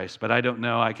Jesus Christ. But I don't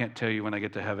know. I can't tell you when I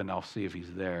get to heaven, I'll see if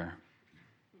he's there.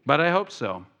 But I hope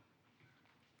so.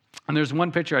 And there's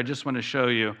one picture I just want to show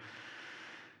you.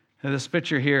 And this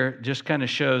picture here just kind of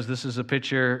shows, this is a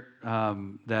picture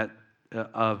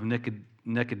of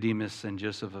Nicodemus and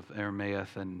Joseph of Arimathea,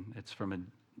 and it's from a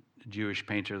Jewish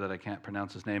painter that I can't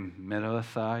pronounce his name,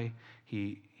 Merothai.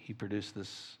 He produced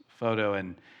this photo,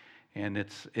 and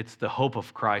it's the hope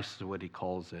of Christ is what he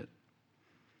calls it.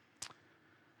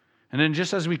 And then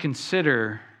just as we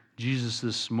consider Jesus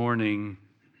this morning,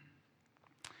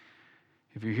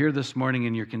 if you're here this morning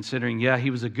and you're considering, yeah, he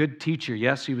was a good teacher.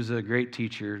 Yes, he was a great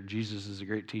teacher. Jesus is a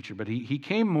great teacher, but he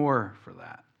came more for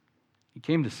that. He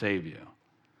came to save you.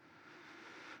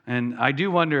 And I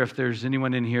do wonder if there's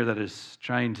anyone in here that is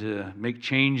trying to make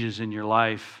changes in your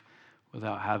life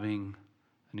without having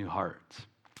a new heart.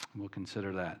 We'll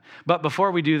consider that. But before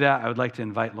we do that, I would like to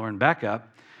invite Lauren back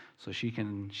up so she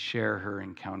can share her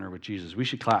encounter with Jesus. We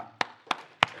should clap.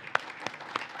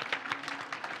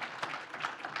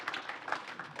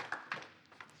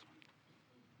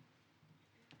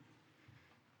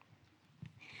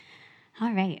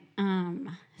 All right.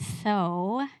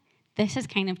 So this is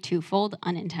kind of twofold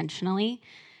unintentionally.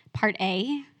 Part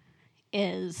A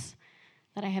is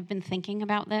that I have been thinking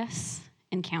about this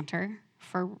encounter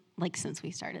for since we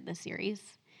started this series,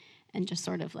 and just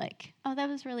sort of oh, that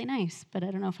was really nice, but I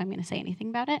don't know if I'm going to say anything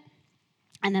about it.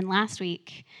 And then last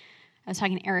week, I was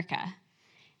talking to Erica,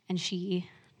 and she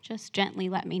just gently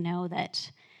let me know that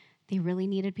they really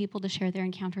needed people to share their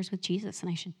encounters with Jesus,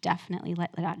 and I should definitely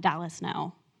let Dallas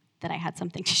know that I had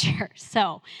something to share.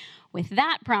 So with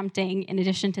that prompting, in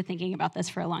addition to thinking about this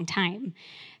for a long time,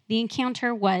 the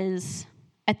encounter was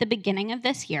at the beginning of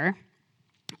this year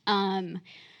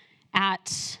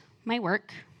at my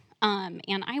work.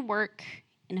 And I work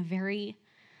in a very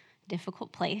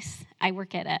difficult place. I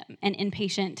work at an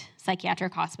inpatient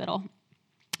psychiatric hospital.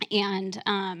 And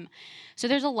so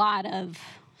there's a lot of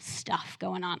stuff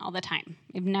going on all the time.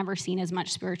 I've never seen as much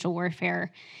spiritual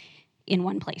warfare in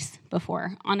one place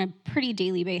before on a pretty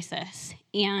daily basis.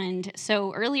 And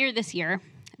so earlier this year,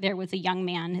 there was a young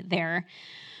man there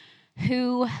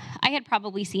who I had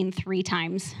probably seen 3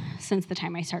 times since the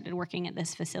time I started working at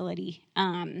this facility.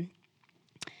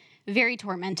 Very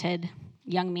tormented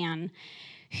young man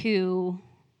who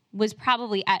was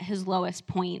probably at his lowest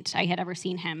point I had ever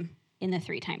seen him in the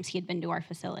 3 times he had been to our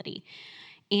facility.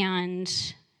 And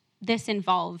this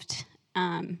involved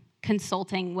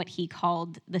consulting what he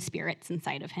called the spirits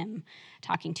inside of him,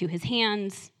 talking to his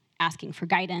hands, asking for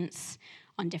guidance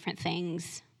on different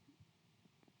things,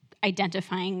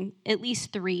 identifying at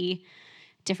least 3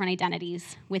 different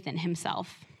identities within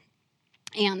himself.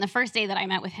 And the first day that I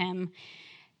met with him,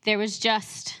 there was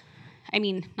just,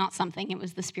 not something, it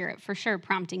was the Spirit for sure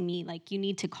prompting me, you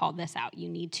need to call this out. You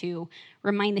need to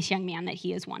remind this young man that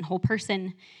he is one whole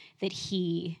person, that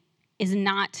he is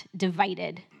not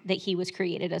divided, that he was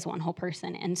created as one whole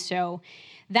person. And so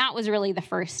that was really the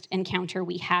first encounter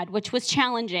we had, which was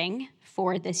challenging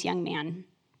for this young man.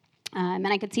 And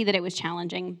I could see that it was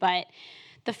challenging, but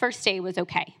the first day was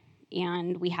okay.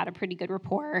 And we had a pretty good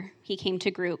rapport. He came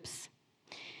to groups.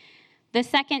 The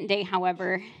second day,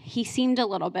 however, he seemed a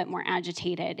little bit more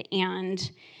agitated.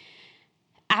 And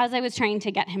as I was trying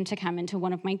to get him to come into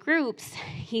one of my groups,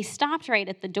 he stopped right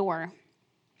at the door.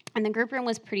 And the group room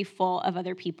was pretty full of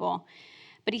other people.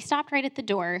 But he stopped right at the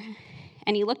door,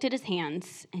 and he looked at his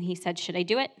hands, and he said, "Should I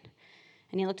do it?"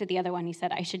 And he looked at the other one, he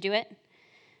said, "I should do it."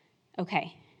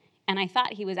 Okay. And I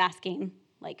thought he was asking,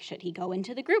 should he go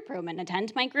into the group room and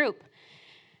attend my group?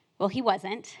 Well, he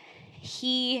wasn't.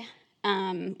 He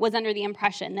was under the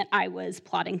impression that I was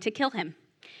plotting to kill him.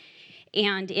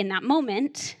 And in that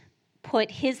moment, put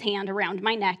his hand around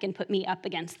my neck and put me up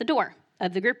against the door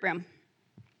of the group room.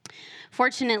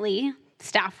 Fortunately,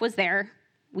 staff was there.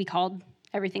 We called.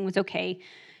 Everything was okay,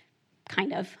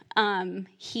 kind of.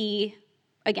 He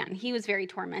was very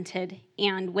tormented,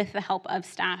 and with the help of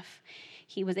staff,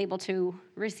 he was able to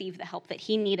receive the help that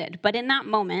he needed. But in that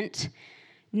moment,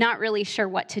 not really sure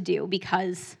what to do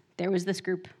because there was this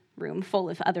group room full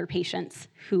of other patients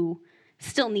who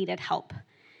still needed help.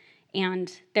 And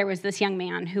there was this young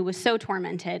man who was so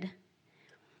tormented.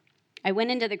 I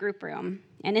went into the group room,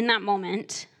 and in that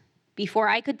moment, before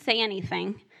I could say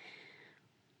anything,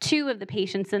 2 of the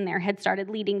patients in there had started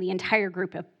leading the entire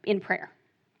group in prayer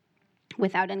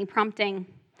without any prompting,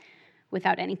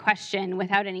 without any question,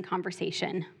 without any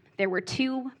conversation. There were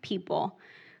 2 people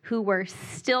who were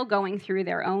still going through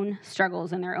their own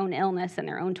struggles and their own illness and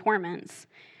their own torments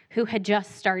who had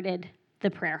just started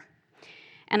the prayer.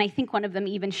 And I think one of them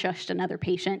even shushed another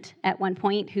patient at one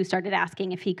point who started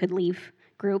asking if he could leave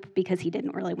group because he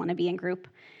didn't really want to be in group.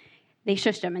 They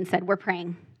shushed him and said, "We're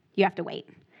praying. You have to wait."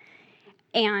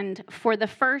 And for the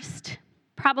first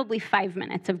probably 5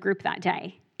 minutes of group that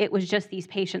day, it was just these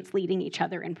patients leading each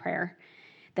other in prayer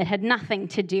that had nothing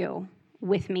to do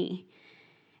with me.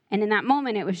 And in that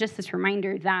moment, it was just this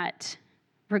reminder that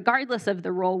regardless of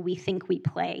the role we think we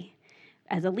play,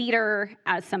 as a leader,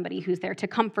 as somebody who's there to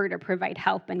comfort or provide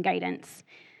help and guidance,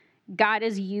 God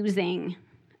is using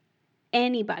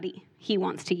anybody he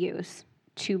wants to use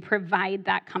to provide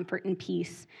that comfort and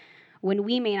peace when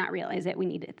we may not realize it, we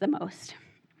need it the most.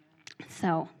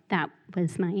 So that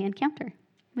was my encounter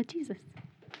with Jesus.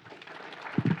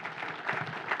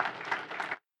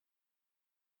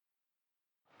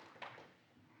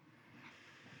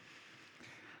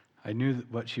 I knew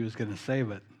what she was going to say,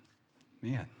 but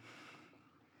man.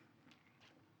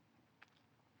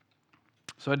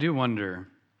 So I do wonder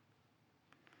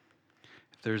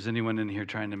if there's anyone in here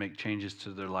trying to make changes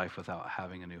to their life without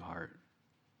having a new heart.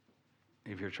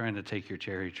 If you're trying to take your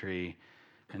cherry tree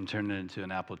and turn it into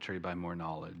an apple tree by more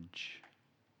knowledge.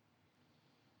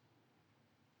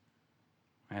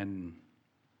 And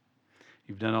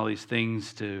you've done all these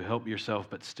things to help yourself,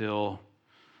 but still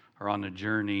are on a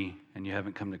journey and you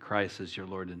haven't come to Christ as your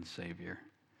Lord and Savior.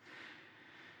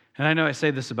 And I know I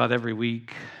say this about every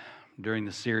week during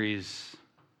the series,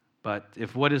 but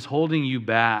if what is holding you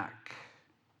back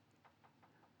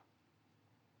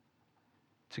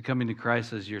to coming to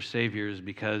Christ as your Savior is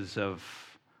because of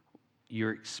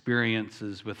your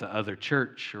experiences with the other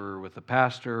church or with a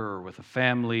pastor or with a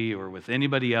family or with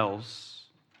anybody else,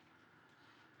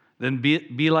 then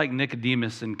be like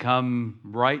Nicodemus and come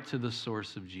right to the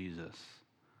source of Jesus.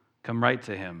 Come right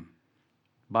to him.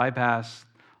 Bypass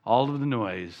all of the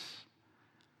noise.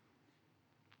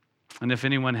 And if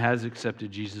anyone has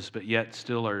accepted Jesus but yet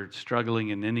still are struggling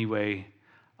in any way,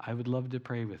 I would love to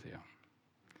pray with you.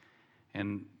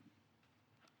 And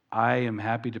I am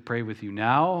happy to pray with you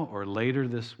now or later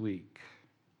this week.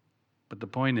 But the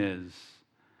point is,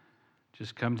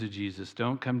 just come to Jesus.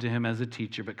 Don't come to him as a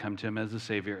teacher, but come to him as a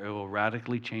Savior. It will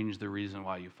radically change the reason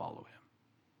why you follow him.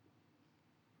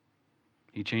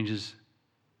 He changes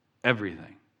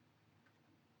everything.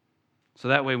 So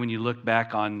that way, when you look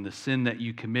back on the sin that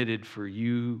you committed for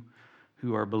you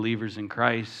who are believers in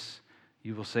Christ,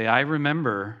 you will say, I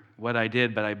remember what I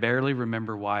did, but I barely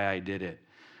remember why I did it.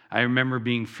 I remember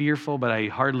being fearful, but I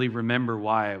hardly remember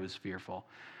why I was fearful.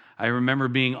 I remember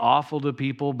being awful to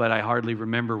people, but I hardly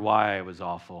remember why I was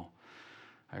awful.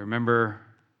 I remember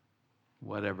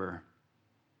whatever,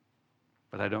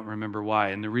 but I don't remember why.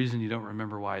 And the reason you don't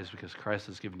remember why is because Christ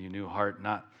has given you a new heart,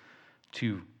 not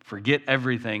to forget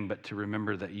everything, but to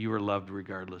remember that you are loved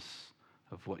regardless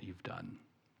of what you've done.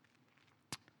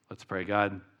 Let's pray.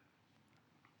 God,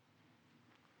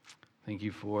 thank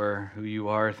you for who you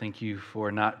are. Thank you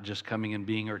for not just coming and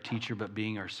being our teacher, but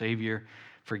being our Savior.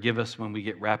 Forgive us when we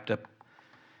get wrapped up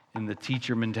in the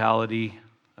teacher mentality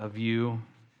of you.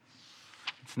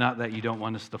 It's not that you don't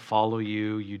want us to follow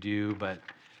you, you do, but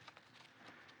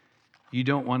you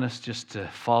don't want us just to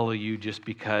follow you just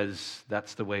because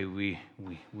that's the way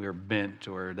we're bent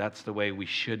or that's the way we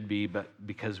should be, but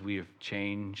because we have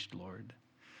changed, Lord.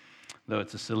 Though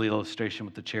it's a silly illustration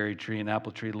with the cherry tree and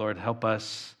apple tree, Lord, help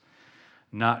us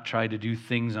not try to do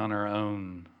things on our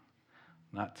own,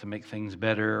 not to make things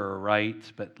better or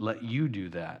right, but let you do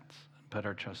that. Put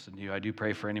our trust in you. I do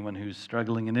pray for anyone who's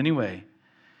struggling in any way.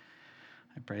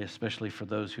 I pray especially for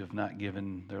those who have not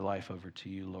given their life over to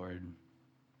you, Lord.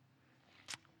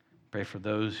 Pray for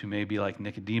those who may be like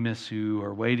Nicodemus, who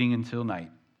are waiting until night.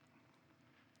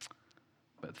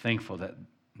 but thankful that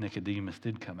Nicodemus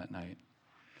did come at night.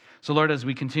 So, Lord, as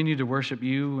we continue to worship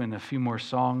you in a few more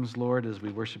songs, Lord, as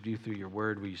we worship you through your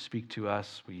word, will you speak to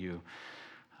us? Will you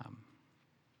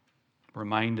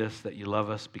remind us that you love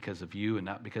us because of you and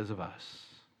not because of us?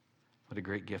 What a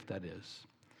great gift that is.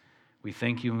 We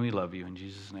thank you and we love you. In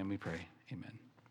Jesus' name we pray. Amen.